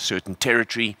analyzing certain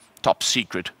territory, top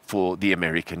secret for the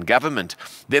American government.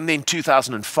 Then in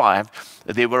 2005,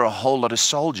 there were a whole lot of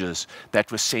soldiers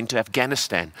that were sent to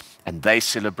Afghanistan, and they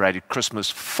celebrated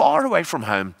Christmas far away from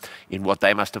home in what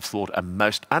they must have thought a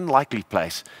most unlikely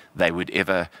place they would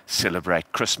ever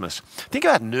celebrate Christmas. Think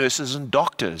about nurses and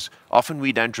doctors. Often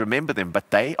we don't remember them,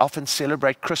 but they often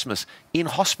celebrate Christmas in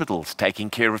hospitals, taking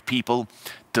care of people,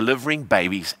 delivering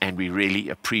babies, and we really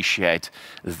appreciate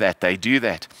that they do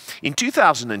that. In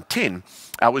 2010,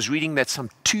 I was reading that some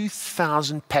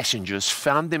 2,000 passengers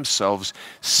found themselves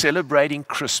celebrating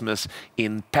Christmas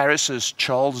in Paris's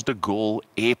Charles de Gaulle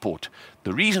Airport.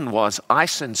 The reason was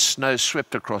ice and snow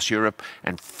swept across Europe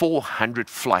and 400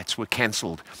 flights were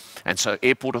cancelled. And so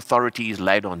airport authorities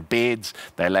laid on beds,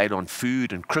 they laid on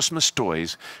food and Christmas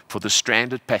toys for the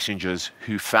stranded passengers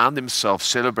who found themselves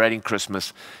celebrating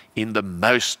Christmas in the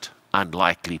most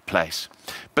unlikely place.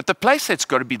 But the place that's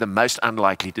got to be the most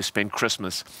unlikely to spend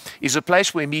Christmas is a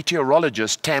place where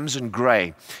meteorologist Tamsin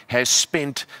Gray has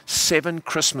spent 7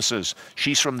 Christmases.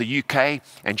 She's from the UK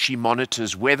and she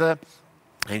monitors weather,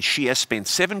 and she has spent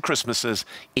 7 Christmases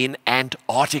in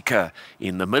Antarctica,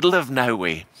 in the middle of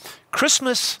nowhere.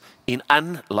 Christmas in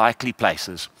unlikely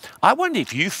places. I wonder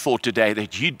if you thought today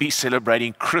that you'd be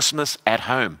celebrating Christmas at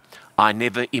home. I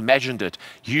never imagined it.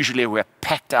 Usually we're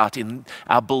packed out in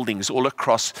our buildings all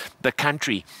across the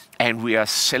country, and we are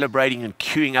celebrating and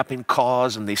queuing up in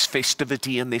cars, and there's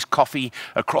festivity and there's coffee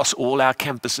across all our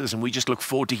campuses, and we just look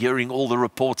forward to hearing all the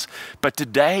reports. But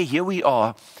today, here we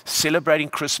are celebrating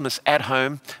Christmas at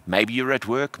home. Maybe you're at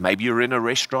work, maybe you're in a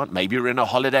restaurant, maybe you're in a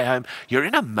holiday home. You're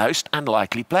in a most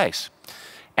unlikely place.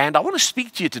 And I want to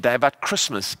speak to you today about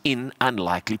Christmas in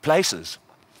unlikely places.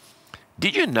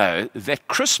 Did you know that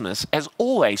Christmas has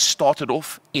always started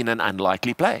off in an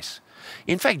unlikely place?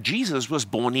 In fact, Jesus was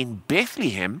born in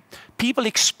Bethlehem. People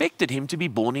expected him to be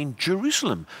born in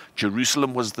Jerusalem.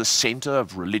 Jerusalem was the center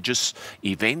of religious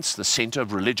events, the center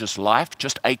of religious life,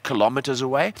 just 8 kilometers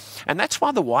away. And that's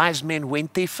why the wise men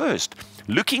went there first,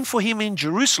 looking for him in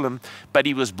Jerusalem, but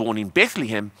he was born in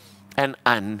Bethlehem, an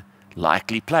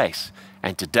unlikely place.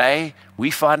 And today we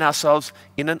find ourselves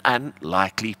in an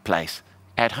unlikely place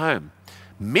at home.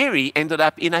 Mary ended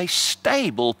up in a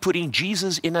stable, putting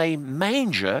Jesus in a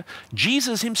manger.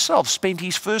 Jesus himself spent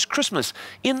his first Christmas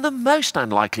in the most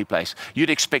unlikely place. You'd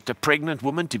expect a pregnant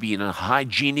woman to be in a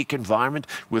hygienic environment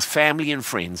with family and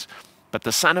friends, but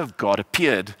the Son of God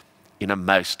appeared in a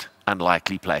most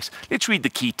unlikely place. Let's read the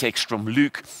key text from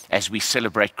Luke as we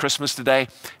celebrate Christmas today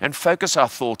and focus our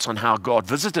thoughts on how God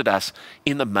visited us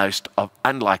in the most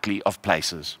unlikely of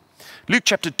places. Luke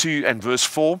chapter 2 and verse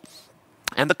 4.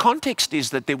 And the context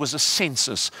is that there was a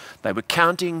census. They were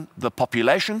counting the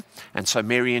population, and so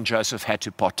Mary and Joseph had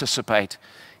to participate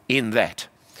in that.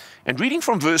 And reading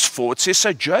from verse 4, it says,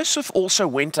 So Joseph also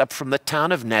went up from the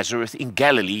town of Nazareth in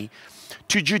Galilee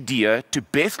to Judea, to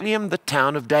Bethlehem, the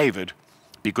town of David,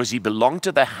 because he belonged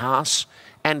to the house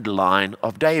and line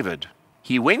of David.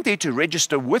 He went there to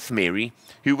register with Mary,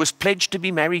 who was pledged to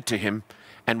be married to him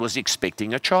and was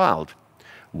expecting a child.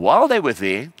 While they were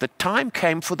there, the time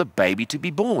came for the baby to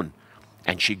be born,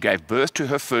 and she gave birth to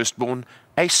her firstborn,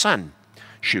 a son.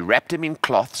 She wrapped him in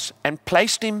cloths and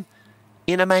placed him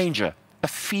in a manger, a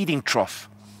feeding trough,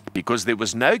 because there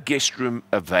was no guest room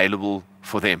available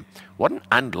for them. What an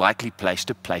unlikely place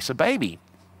to place a baby.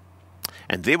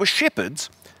 And there were shepherds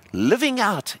living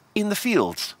out in the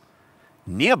fields,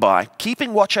 nearby,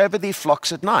 keeping watch over their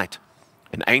flocks at night.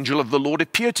 An angel of the Lord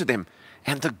appeared to them,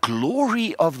 and the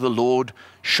glory of the Lord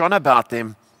shone about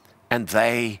them, and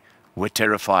they were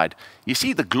terrified. You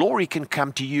see, the glory can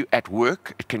come to you at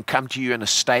work. It can come to you in a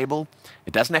stable.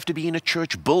 It doesn't have to be in a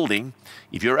church building.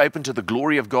 If you're open to the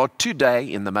glory of God today,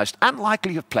 in the most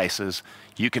unlikely of places,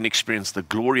 you can experience the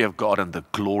glory of God and the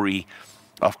glory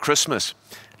of Christmas.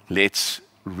 Let's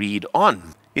read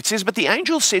on. It says, "But the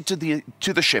angel said to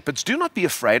the shepherds, 'Do not be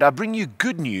afraid. I bring you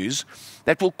good news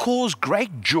that will cause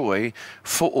great joy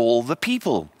for all the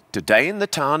people. Today in the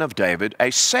town of David,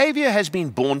 a Savior has been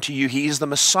born to you. He is the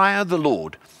Messiah, the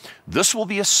Lord. This will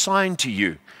be a sign to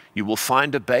you. You will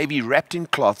find a baby wrapped in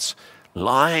cloths,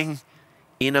 lying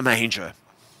in a manger.'"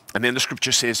 And then the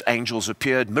scripture says angels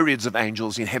appeared, myriads of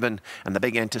angels in heaven, and they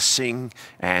began to sing,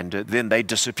 and then they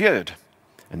disappeared.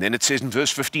 And then it says in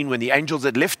verse 15, "When the angels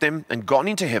had left them and gone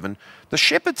into heaven, the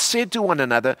shepherds said to one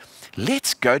another,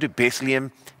 'Let's go to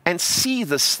Bethlehem and see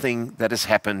this thing that has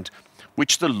happened,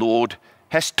 which the Lord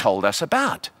has told us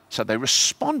about.'" So they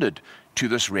responded to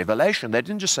this revelation. They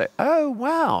didn't just say, "Oh,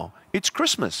 wow, it's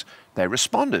Christmas." They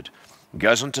responded. It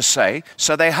goes on to say,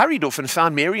 "So they hurried off and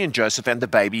found Mary and Joseph and the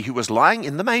baby who was lying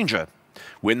in the manger.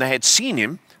 When they had seen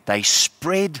him, they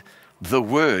spread the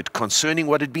word concerning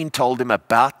what had been told them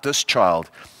about this child.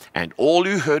 And all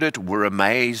who heard it were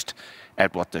amazed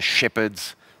at what the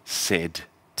shepherds said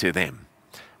to them."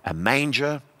 A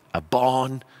manger, a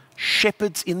barn,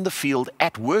 shepherds in the field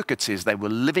at work, it says. They were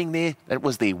living there. That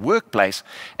was their workplace.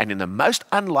 And in the most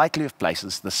unlikely of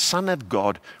places, the Son of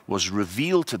God was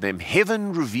revealed to them.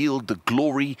 Heaven revealed the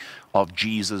glory of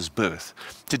Jesus' birth.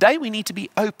 Today we need to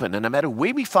be open, and no matter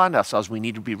where we find ourselves, we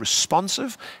need to be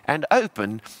responsive and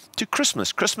open to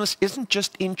Christmas. Christmas isn't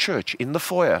just in church, in the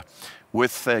foyer,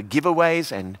 with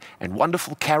giveaways and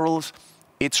wonderful carols.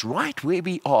 It's right where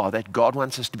we are that God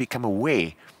wants us to become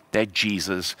aware that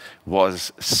Jesus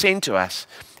was sent to us.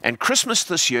 And Christmas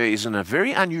this year is in a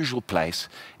very unusual place,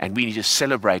 and we need to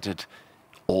celebrate it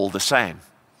all the same.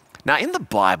 Now, in the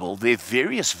Bible, there are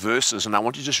various verses, and I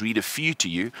want to just read a few to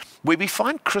you, where we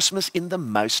find Christmas in the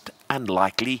most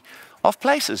unlikely of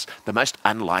places, the most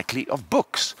unlikely of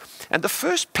books. And the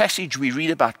first passage we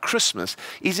read about Christmas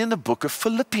is in the book of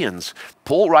Philippians.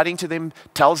 Paul, writing to them,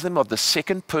 tells them of the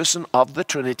second person of the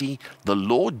Trinity, the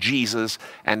Lord Jesus,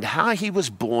 and how he was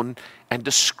born, and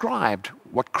described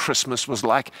what Christmas was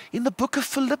like in the book of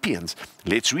Philippians.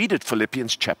 Let's read it,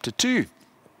 Philippians chapter 2.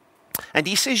 And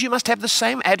he says, "You must have the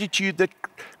same attitude that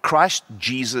Christ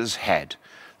Jesus had.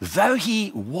 Though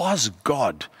he was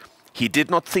God, he did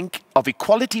not think of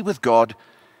equality with God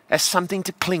as something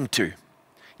to cling to.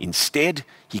 Instead,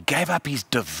 he gave up his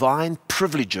divine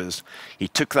privileges. He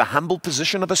took the humble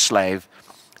position of a slave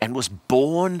and was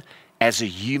born as a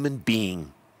human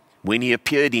being. When he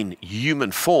appeared in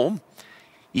human form,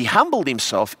 he humbled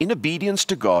himself in obedience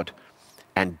to God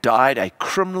and died a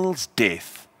criminal's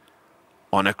death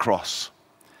on a cross."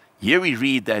 Here we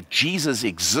read that Jesus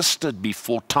existed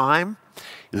before time,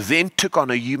 then took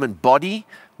on a human body,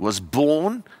 was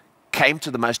born, came to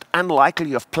the most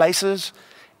unlikely of places,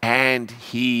 and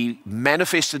he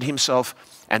manifested himself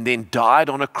and then died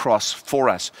on a cross for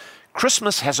us.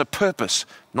 Christmas has a purpose,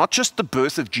 not just the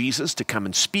birth of Jesus to come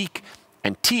and speak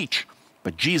and teach,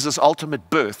 but Jesus' ultimate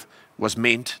birth was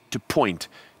meant to point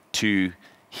to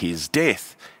his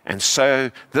death. And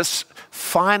so this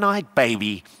finite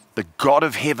baby, the God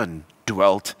of heaven,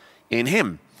 dwelt in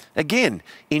him. Again,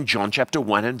 in John chapter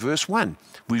 1 and verse 1,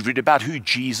 we read about who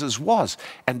Jesus was,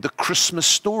 and the Christmas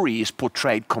story is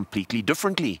portrayed completely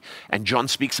differently. And John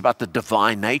speaks about the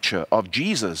divine nature of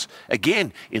Jesus,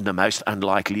 again, in the most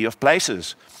unlikely of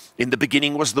places. In the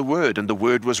beginning was the Word, and the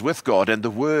Word was with God, and the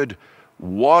Word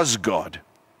was God.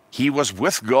 He was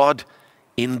with God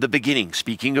in the beginning,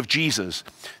 speaking of Jesus.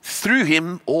 Through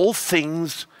him all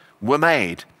things were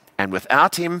made, and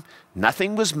without him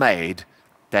nothing was made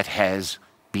that has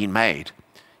been made.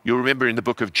 You'll remember in the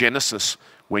book of Genesis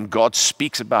when God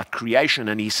speaks about creation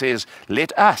and he says,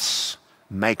 "Let us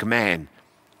make man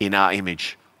in our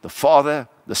image." The Father,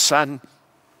 the Son,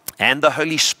 and the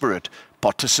Holy Spirit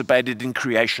participated in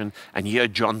creation. And here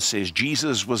John says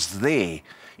Jesus was there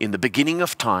in the beginning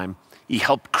of time. He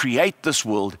helped create this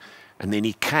world, and then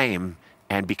he came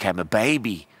and became a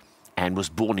baby and was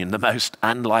born in the most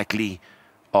unlikely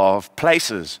of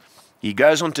places. He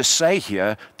goes on to say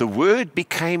here, "The Word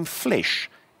became flesh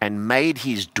and made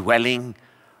his dwelling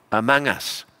among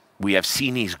us. We have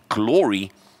seen his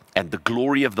glory and the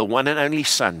glory of the one and only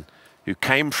Son who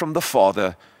came from the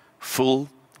Father, full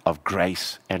of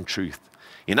grace and truth."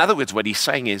 In other words, what he's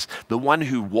saying is the one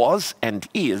who was and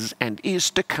is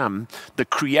to come, the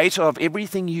creator of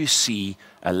everything you see,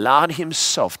 allowed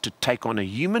himself to take on a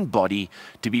human body,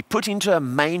 to be put into a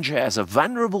manger as a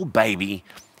vulnerable baby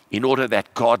in order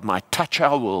that God might touch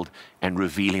our world and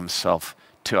reveal himself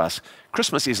to us.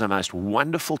 Christmas is a most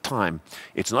wonderful time.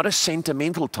 It's not a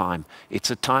sentimental time. It's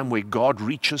a time where God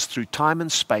reaches through time and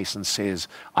space and says,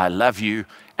 I love you,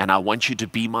 and I want you to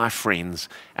be my friends,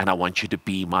 and I want you to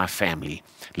be my family.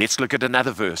 Let's look at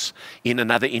another verse in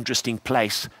another interesting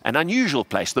place, an unusual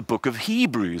place, the book of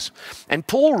Hebrews. And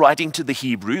Paul, writing to the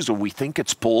Hebrews, or we think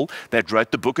it's Paul that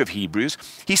wrote the book of Hebrews,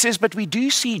 he says, but we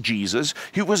do see Jesus,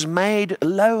 who was made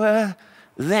lower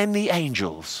than the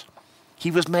angels. He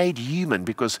was made human,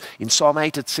 because in Psalm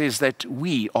 8 it says that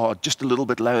we are just a little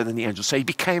bit lower than the angels. So he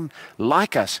became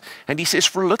like us. And he says,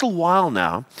 for a little while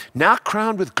now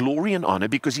crowned with glory and honor,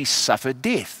 because he suffered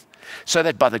death, so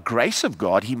that by the grace of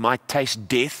God he might taste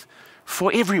death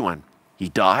for everyone. He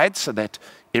died so that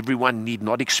everyone need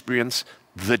not experience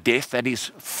the death that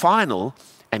is final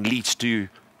and leads to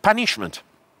punishment.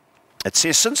 It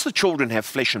says, since the children have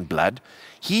flesh and blood,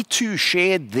 he too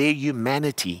shared their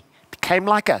humanity, became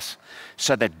like us,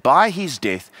 so that by his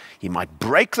death he might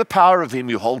break the power of him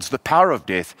who holds the power of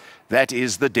death, that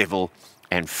is the devil,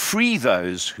 and free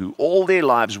those who all their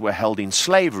lives were held in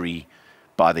slavery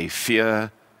by their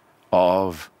fear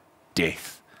of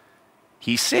death.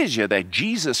 He says here that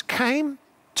Jesus came,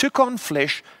 took on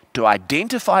flesh to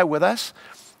identify with us,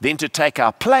 then to take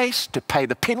our place, to pay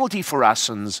the penalty for our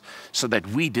sins, so that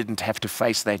we didn't have to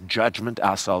face that judgment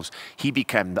ourselves. He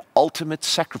became the ultimate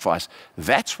sacrifice.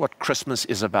 That's what Christmas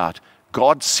is about.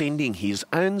 God sending his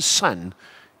own Son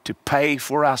to pay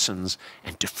for our sins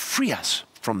and to free us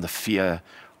from the fear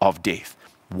of death.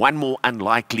 One more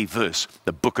unlikely verse,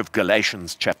 the book of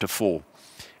Galatians chapter 4.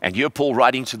 And here Paul,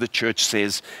 writing to the church,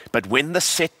 says, but when the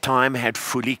set time had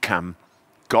fully come,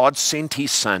 God sent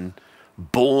his Son,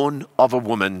 born of a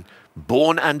woman,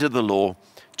 born under the law,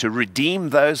 to redeem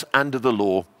those under the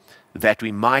law, that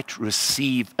we might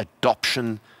receive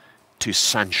adoption to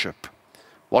sonship.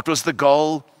 What was the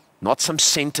goal? Not some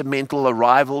sentimental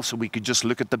arrival so we could just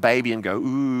look at the baby and go,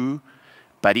 ooh,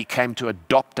 but he came to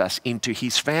adopt us into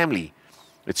his family.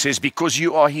 It says, because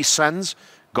you are his sons,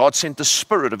 God sent the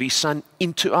Spirit of his Son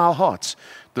into our hearts,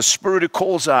 the Spirit who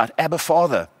calls out, Abba,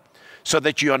 Father, so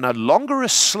that you are no longer a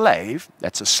slave,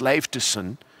 that's a slave to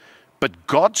sin, but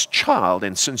God's child.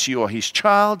 And since you are his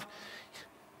child,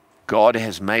 God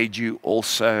has made you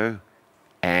also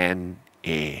an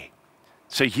heir.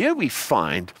 So here we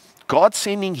find God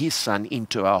sending his Son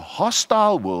into a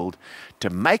hostile world to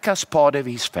make us part of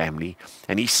his family,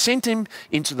 and he sent him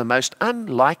into the most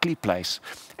unlikely place.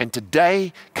 And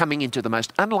today, coming into the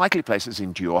most unlikely places,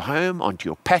 into your home, onto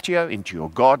your patio, into your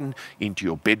garden, into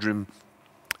your bedroom,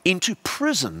 into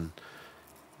prison,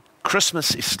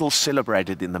 Christmas is still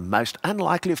celebrated in the most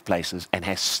unlikely of places and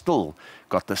has still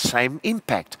got the same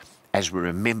impact as we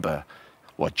remember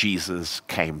what Jesus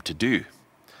came to do.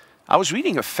 I was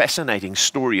reading a fascinating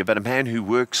story about a man who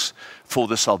works for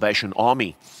the Salvation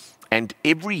Army. And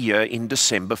every year in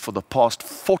December for the past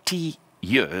 40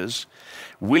 years,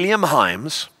 William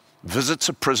Himes visits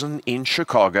a prison in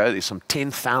Chicago. There's some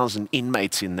 10,000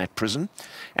 inmates in that prison,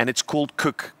 and it's called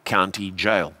Cook County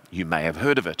Jail. You may have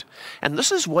heard of it. And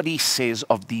this is what he says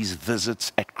of these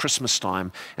visits at Christmas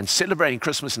time and celebrating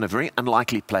Christmas in a very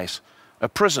unlikely place, a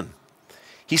prison.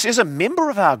 He says, a member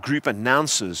of our group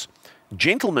announces,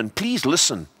 gentlemen, please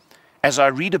listen as I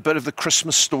read a bit of the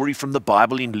Christmas story from the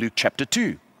Bible in Luke chapter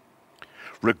 2.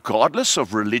 Regardless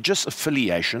of religious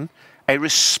affiliation, a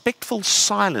respectful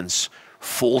silence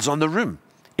falls on the room.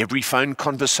 Every phone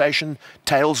conversation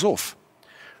tails off.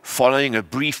 Following a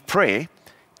brief prayer,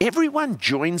 everyone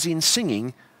joins in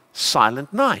singing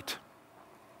Silent Night.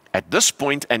 At this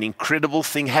point, an incredible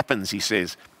thing happens, he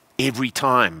says. Every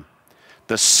time,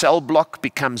 the cell block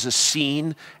becomes a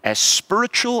scene as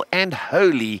spiritual and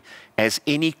holy as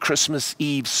any Christmas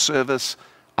Eve service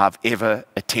I've ever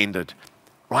attended.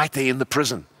 Right there in the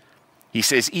prison. He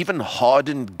says even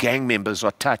hardened gang members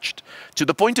are touched to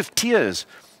the point of tears,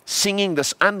 singing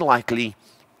this unlikely,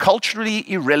 culturally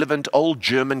irrelevant old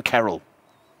German carol.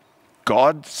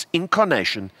 God's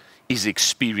incarnation is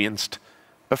experienced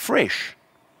afresh.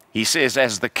 He says,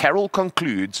 as the carol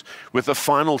concludes with a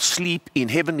final sleep in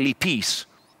heavenly peace,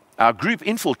 our group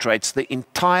infiltrates the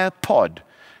entire pod.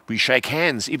 We shake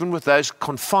hands even with those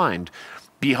confined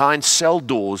behind cell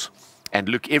doors and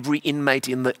look every inmate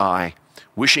in the eye,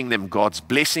 wishing them God's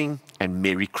blessing and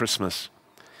Merry Christmas.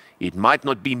 It might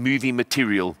not be movie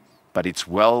material, but it's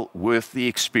well worth the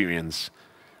experience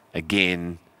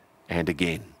again and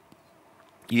again.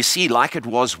 You see, like it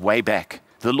was way back,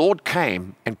 the Lord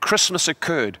came and Christmas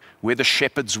occurred where the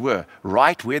shepherds were,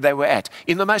 right where they were at,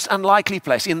 in the most unlikely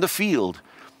place, in the field,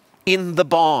 in the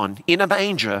barn, in a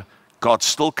manger. God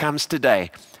still comes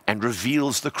today and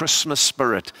reveals the Christmas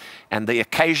spirit. And the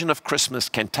occasion of Christmas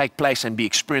can take place and be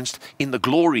experienced in the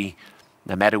glory,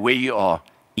 no matter where you are,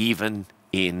 even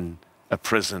in a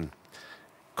prison.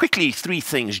 Quickly, 3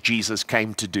 things Jesus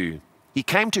came to do. He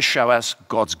came to show us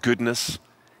God's goodness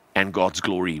and God's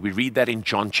glory. We read that in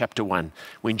John chapter 1.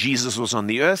 When Jesus was on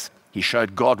the earth, he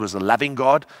showed God was a loving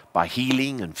God by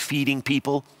healing and feeding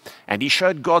people. And he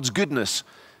showed God's goodness,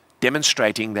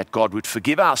 demonstrating that God would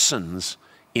forgive our sins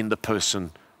in the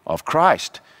person of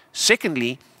Christ.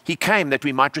 Secondly, he came that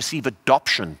we might receive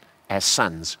adoption as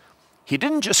sons. He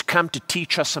didn't just come to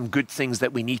teach us some good things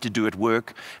that we need to do at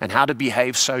work and how to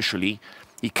behave socially.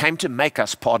 He came to make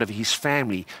us part of his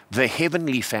family, the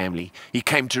heavenly family. He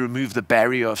came to remove the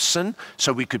barrier of sin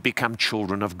so we could become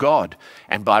children of God.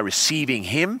 And by receiving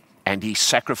him and his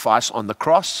sacrifice on the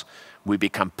cross, we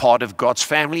become part of God's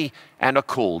family and are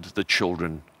called the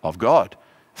children of God.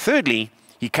 Thirdly,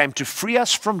 he came to free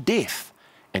us from death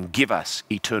and give us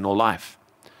eternal life.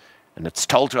 And it's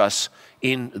told to us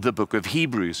in the book of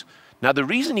Hebrews. Now, the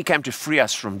reason he came to free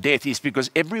us from death is because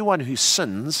everyone who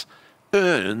sins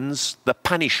earns the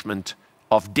punishment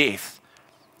of death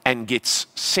and gets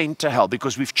sent to hell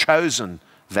because we've chosen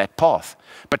that path.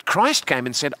 But Christ came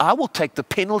and said, I will take the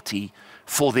penalty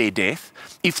for their death.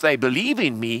 If they believe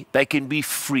in me, they can be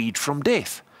freed from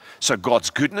death. So God's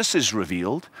goodness is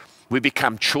revealed. We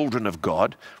become children of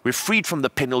God. We're freed from the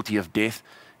penalty of death,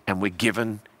 and we're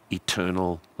given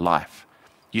eternal life.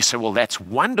 You say, well, that's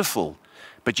wonderful.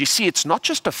 But you see, it's not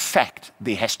just a fact.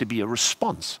 There has to be a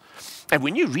response. And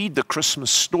when you read the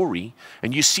Christmas story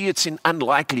and you see it's in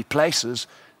unlikely places,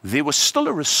 there was still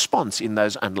a response in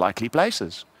those unlikely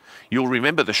places. You'll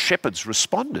remember the shepherds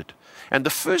responded. And the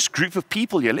first group of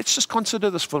people here, let's just consider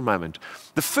this for a moment.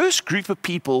 The first group of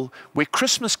people where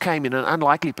Christmas came in an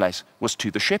unlikely place was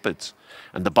to the shepherds.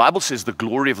 And the Bible says the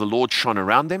glory of the Lord shone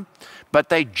around them, but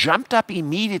they jumped up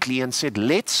immediately and said,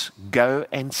 let's go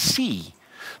and see.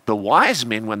 The wise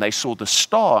men, when they saw the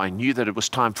star and knew that it was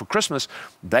time for Christmas,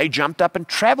 they jumped up and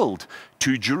traveled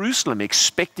to Jerusalem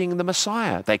expecting the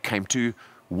Messiah. They came to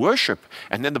worship.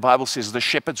 And then the Bible says the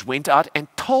shepherds went out and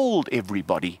told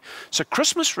everybody. So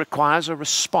Christmas requires a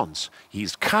response.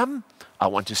 He's come. I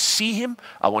want to see him.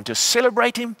 I want to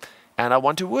celebrate him. And I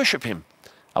want to worship him.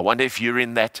 I wonder if you're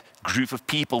in that group of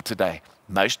people today.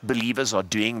 Most believers are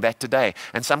doing that today.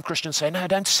 And some Christians say, no,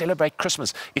 don't celebrate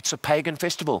Christmas. It's a pagan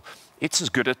festival. It's as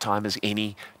good a time as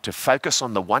any to focus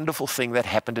on the wonderful thing that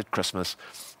happened at Christmas.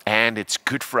 And it's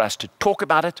good for us to talk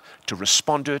about it, to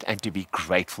respond to it, and to be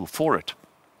grateful for it.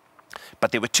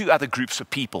 But there were 2 other groups of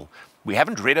people. We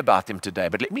haven't read about them today,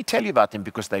 but let me tell you about them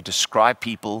because they describe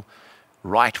people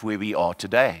right where we are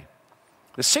today.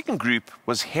 The second group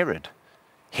was Herod.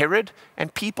 Herod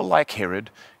and people like Herod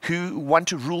who want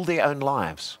to rule their own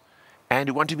lives and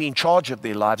who want to be in charge of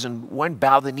their lives and won't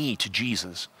bow the knee to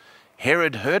Jesus.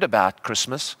 Herod heard about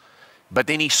Christmas, but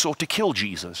then he sought to kill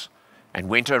Jesus and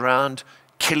went around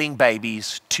killing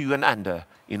babies 2 and under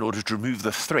in order to remove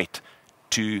the threat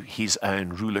to his own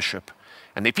rulership.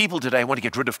 And there are people today who want to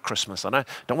get rid of Christmas. I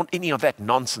don't want any of that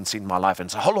nonsense in my life, and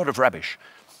it's a whole lot of rubbish.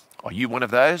 Are you one of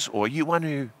those, or are you one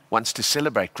who wants to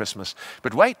celebrate Christmas?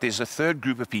 But wait, there's a third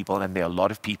group of people, and there are a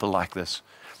lot of people like this.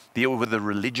 There were the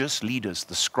religious leaders,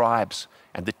 the scribes,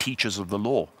 and the teachers of the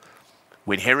law.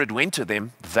 When Herod went to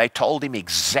them, they told him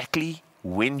exactly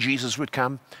when Jesus would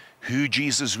come, who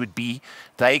Jesus would be.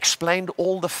 They explained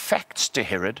all the facts to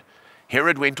Herod.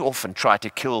 Herod went off and tried to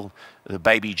kill the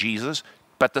baby Jesus,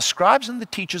 but the scribes and the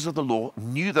teachers of the law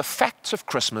knew the facts of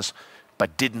Christmas,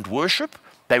 but didn't worship.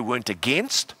 They weren't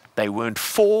against. They weren't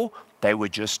for, they were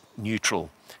just neutral.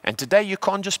 And today you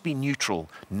can't just be neutral.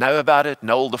 Know about it,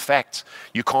 know all the facts.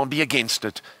 You can't be against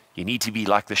it. You need to be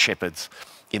like the shepherds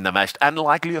in the most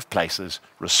unlikely of places,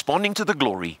 responding to the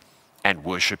glory and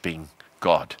worshiping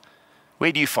God.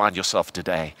 Where do you find yourself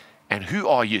today? And who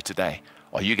are you today?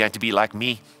 Are you going to be like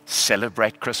me?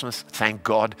 Celebrate Christmas? Thank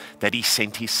God that he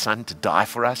sent his son to die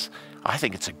for us? I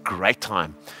think it's a great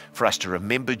time for us to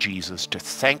remember Jesus, to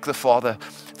thank the Father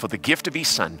for the gift of his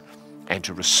Son, and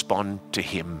to respond to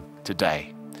him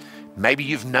today. Maybe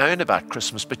you've known about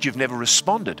Christmas, but you've never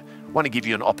responded. I want to give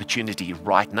you an opportunity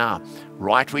right now,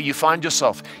 right where you find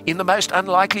yourself, in the most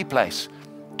unlikely place,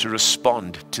 to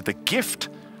respond to the gift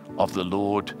of the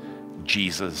Lord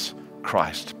Jesus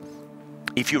Christ.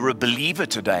 If you're a believer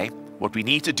today, what we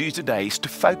need to do today is to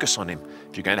focus on him.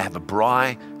 If you're going to have a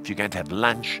braai, if you're going to have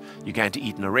lunch, you're going to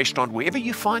eat in a restaurant, wherever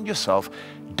you find yourself,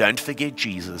 don't forget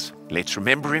Jesus. Let's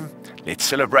remember him. Let's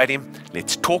celebrate him.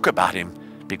 Let's talk about him,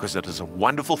 because it is a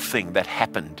wonderful thing that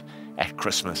happened at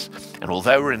Christmas. And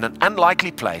although we're in an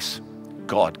unlikely place,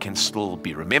 God can still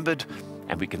be remembered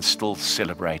and we can still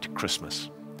celebrate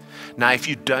Christmas. Now, if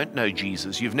you don't know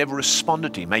Jesus, you've never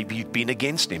responded to him, maybe you've been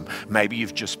against him, maybe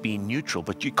you've just been neutral,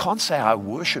 but you can't say, I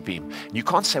worship him. You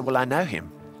can't say, well, I know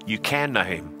him. You can know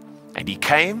him. And he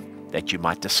came that you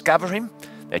might discover him,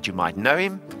 that you might know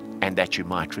him, and that you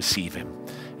might receive him.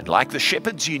 And like the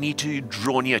shepherds, you need to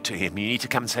draw near to him. You need to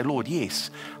come and say, Lord, yes,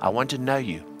 I want to know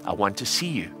you. I want to see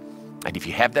you. And if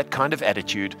you have that kind of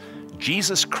attitude,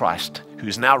 Jesus Christ, who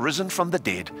is now risen from the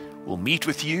dead, will meet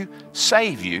with you,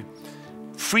 save you,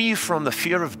 free you from the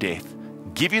fear of death,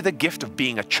 give you the gift of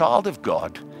being a child of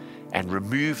God, and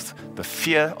remove the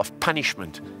fear of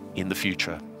punishment in the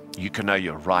future. You can know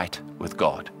you're right with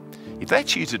God. If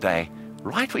that's you today,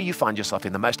 right where you find yourself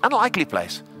in the most unlikely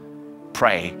place,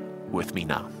 pray with me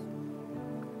now.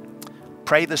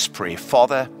 Pray this prayer.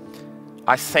 Father,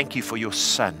 I thank you for your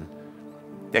Son,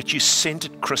 that you sent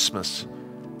at Christmas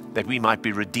that we might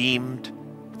be redeemed,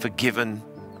 forgiven,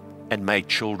 and made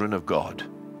children of God.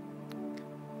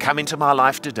 Come into my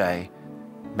life today.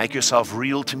 Make yourself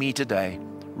real to me today.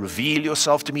 Reveal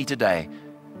yourself to me today,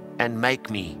 and make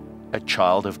me a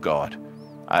child of God.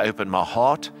 I open my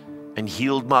heart and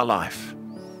yield my life.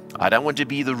 I don't want to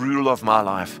be the ruler of my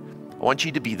life. I want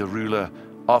you to be the ruler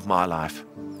of my life.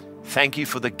 Thank you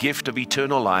for the gift of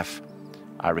eternal life.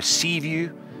 I receive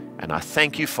you, and I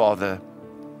thank you, Father,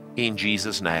 in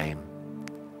Jesus' name.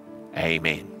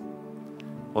 Amen.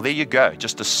 Well, there you go.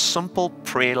 Just a simple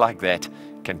prayer like that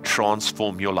can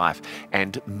transform your life.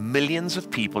 And millions of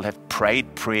people have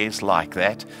prayed prayers like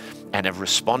that and have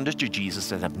responded to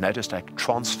Jesus and have noticed a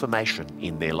transformation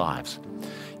in their lives.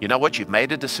 You know what? You've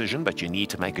made a decision, but you need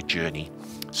to make a journey.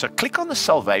 So click on the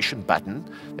salvation button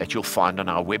that you'll find on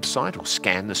our website, or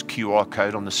scan this QR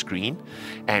code on the screen,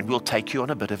 and we'll take you on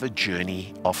a bit of a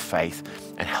journey of faith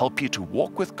and help you to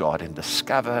walk with God and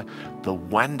discover the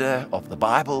wonder of the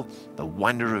Bible, the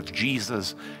wonder of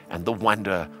Jesus, and the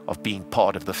wonder of being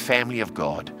part of the family of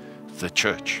God, the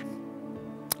church.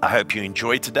 I hope you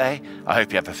enjoyed today. I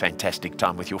hope you have a fantastic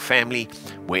time with your family.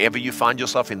 Wherever you find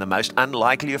yourself in the most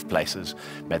unlikely of places,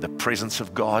 may the presence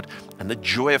of God and the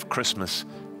joy of Christmas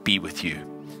be with you.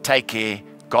 Take care.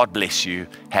 God bless you.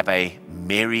 Have a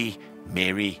Merry,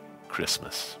 Merry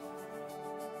Christmas.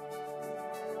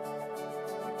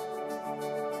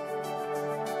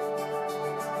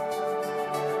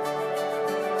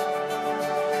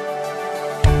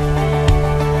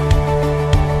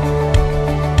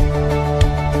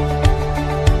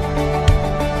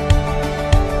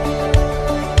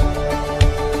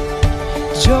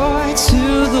 Joy to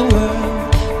the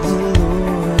world, the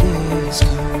Lord is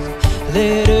come.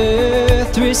 Let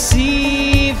earth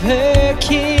receive her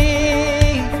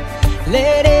King.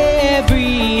 Let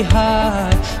every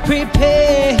heart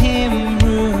prepare him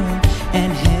room,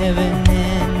 and heaven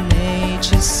and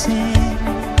nature sing.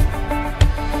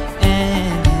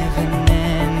 And heaven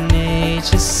and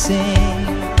nature sing.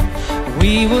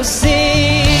 We will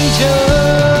sing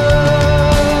joy.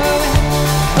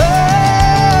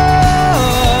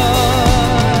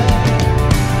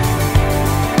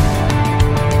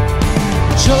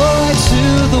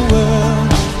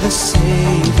 The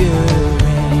Savior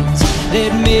reigns.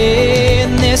 Let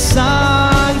men their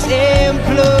songs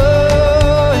employ,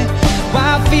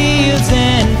 while fields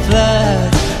and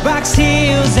floods, rocks,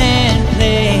 hills and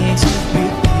plains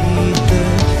repeat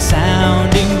the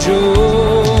sounding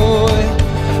joy.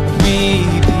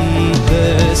 Repeat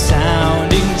the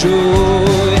sounding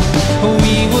joy.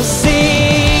 We will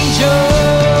sing joy.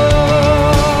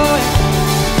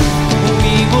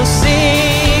 We will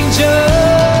sing joy.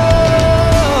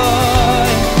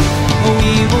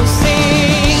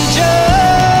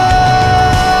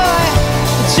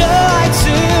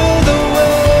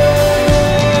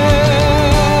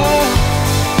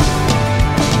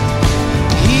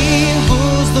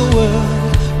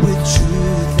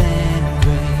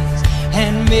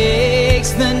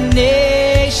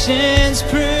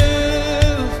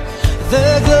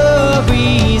 The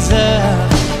glories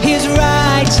of his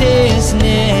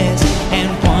righteousness and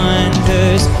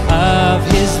wonders of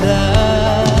his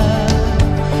love,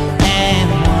 and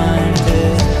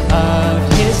wonders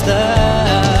of his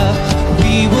love.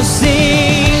 We will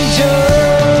sing joy.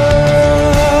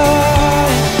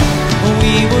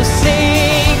 We will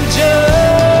sing joy.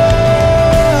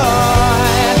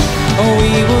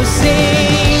 We will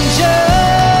sing joy.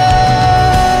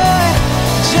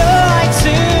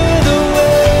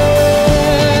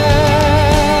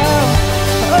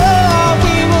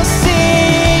 We will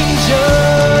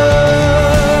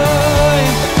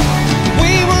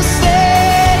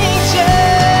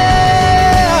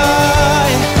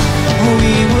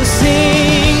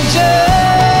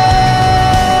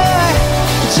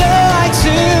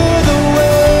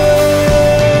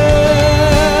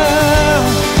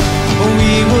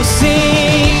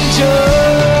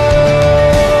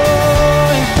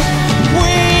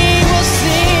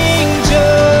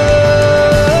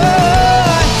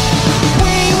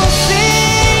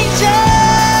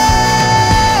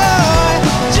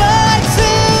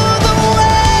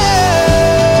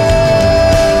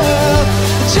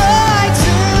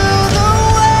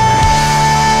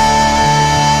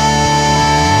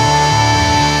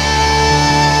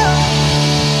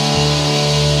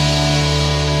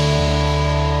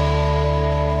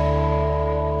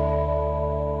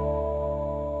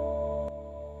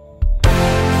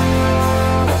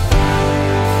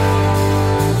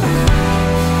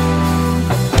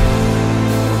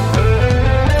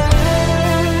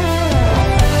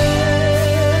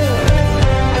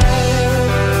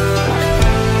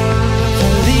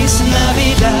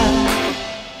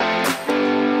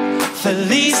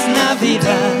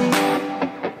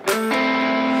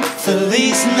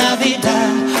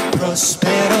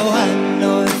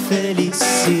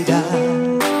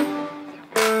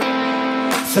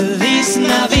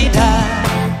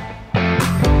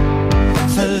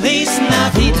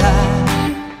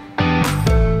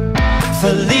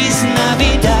Feliz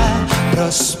Navidad,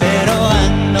 prospero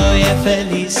año y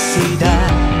felicidad.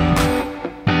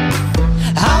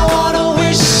 I wanna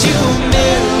wish you a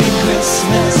Merry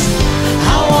Christmas.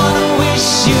 I wanna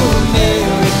wish you a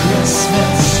Merry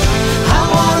Christmas. I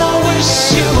wanna wish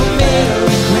you a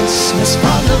Merry Christmas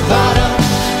from the bottom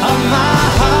of my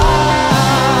heart.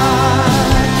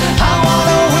 I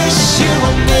wanna wish you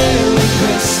a Merry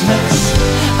Christmas.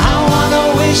 I wanna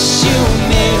wish you a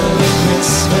Merry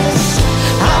Christmas.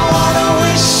 I wanna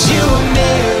wish you a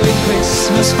Merry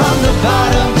Christmas from the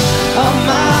bottom of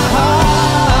my heart.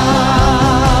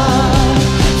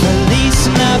 Feliz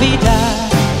Navidad.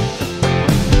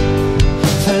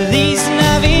 Feliz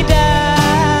Navidad.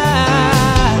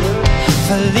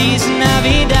 Feliz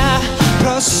Navidad.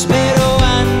 Prospero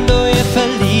ando y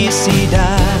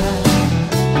felicidad.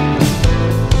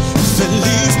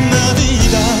 Feliz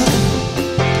Navidad.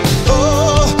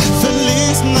 Oh,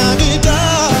 Feliz Navidad.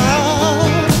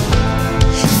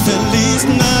 Feliz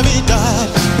Navidad.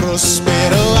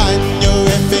 Prospero año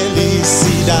y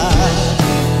felicidad.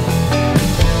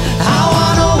 I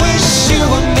wanna wish you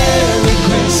a Merry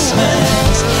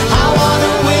Christmas. I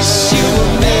wanna wish you a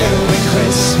Merry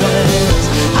Christmas.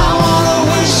 I wanna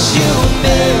wish you a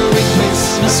Merry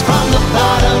Christmas from the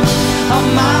bottom of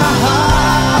my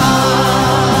heart.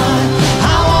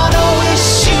 I wanna wish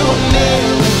you a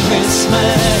Merry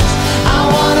Christmas. I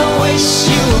wanna wish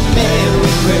you a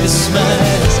Merry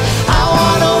Christmas. I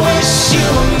wanna wish you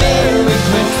a Merry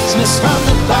Christmas from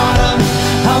the bottom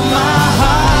of my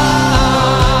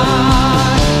heart.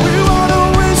 We wanna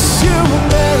wish you a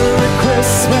Merry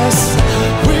Christmas.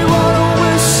 We wanna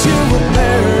wish you a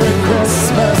Merry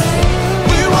Christmas.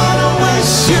 We wanna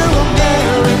wish you a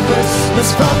Merry Christmas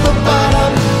from the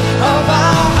bottom of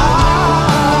our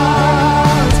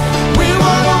hearts. We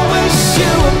wanna wish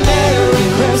you a Merry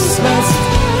Christmas.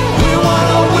 We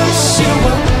wanna wish you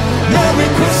a Merry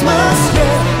Christmas.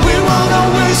 Yeah, we wanna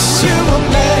wish you a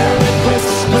Merry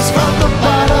Christmas from the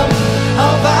bottom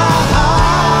of our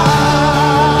hearts.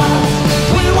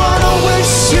 We wanna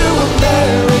wish you a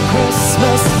Merry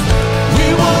Christmas. We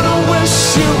wanna wish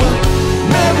you a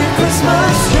Merry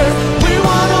Christmas. Yeah, we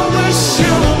wanna wish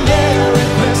you a Merry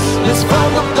Christmas from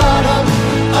the bottom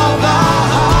of our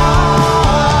hearts.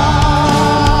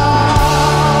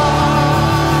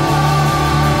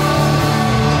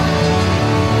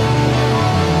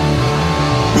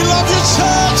 We love you,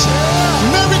 church.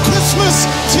 Merry Christmas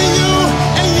to you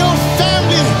and your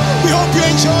family. We hope you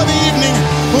enjoy the evening.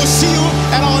 We'll see you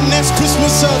at our next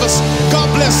Christmas service. God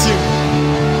bless you.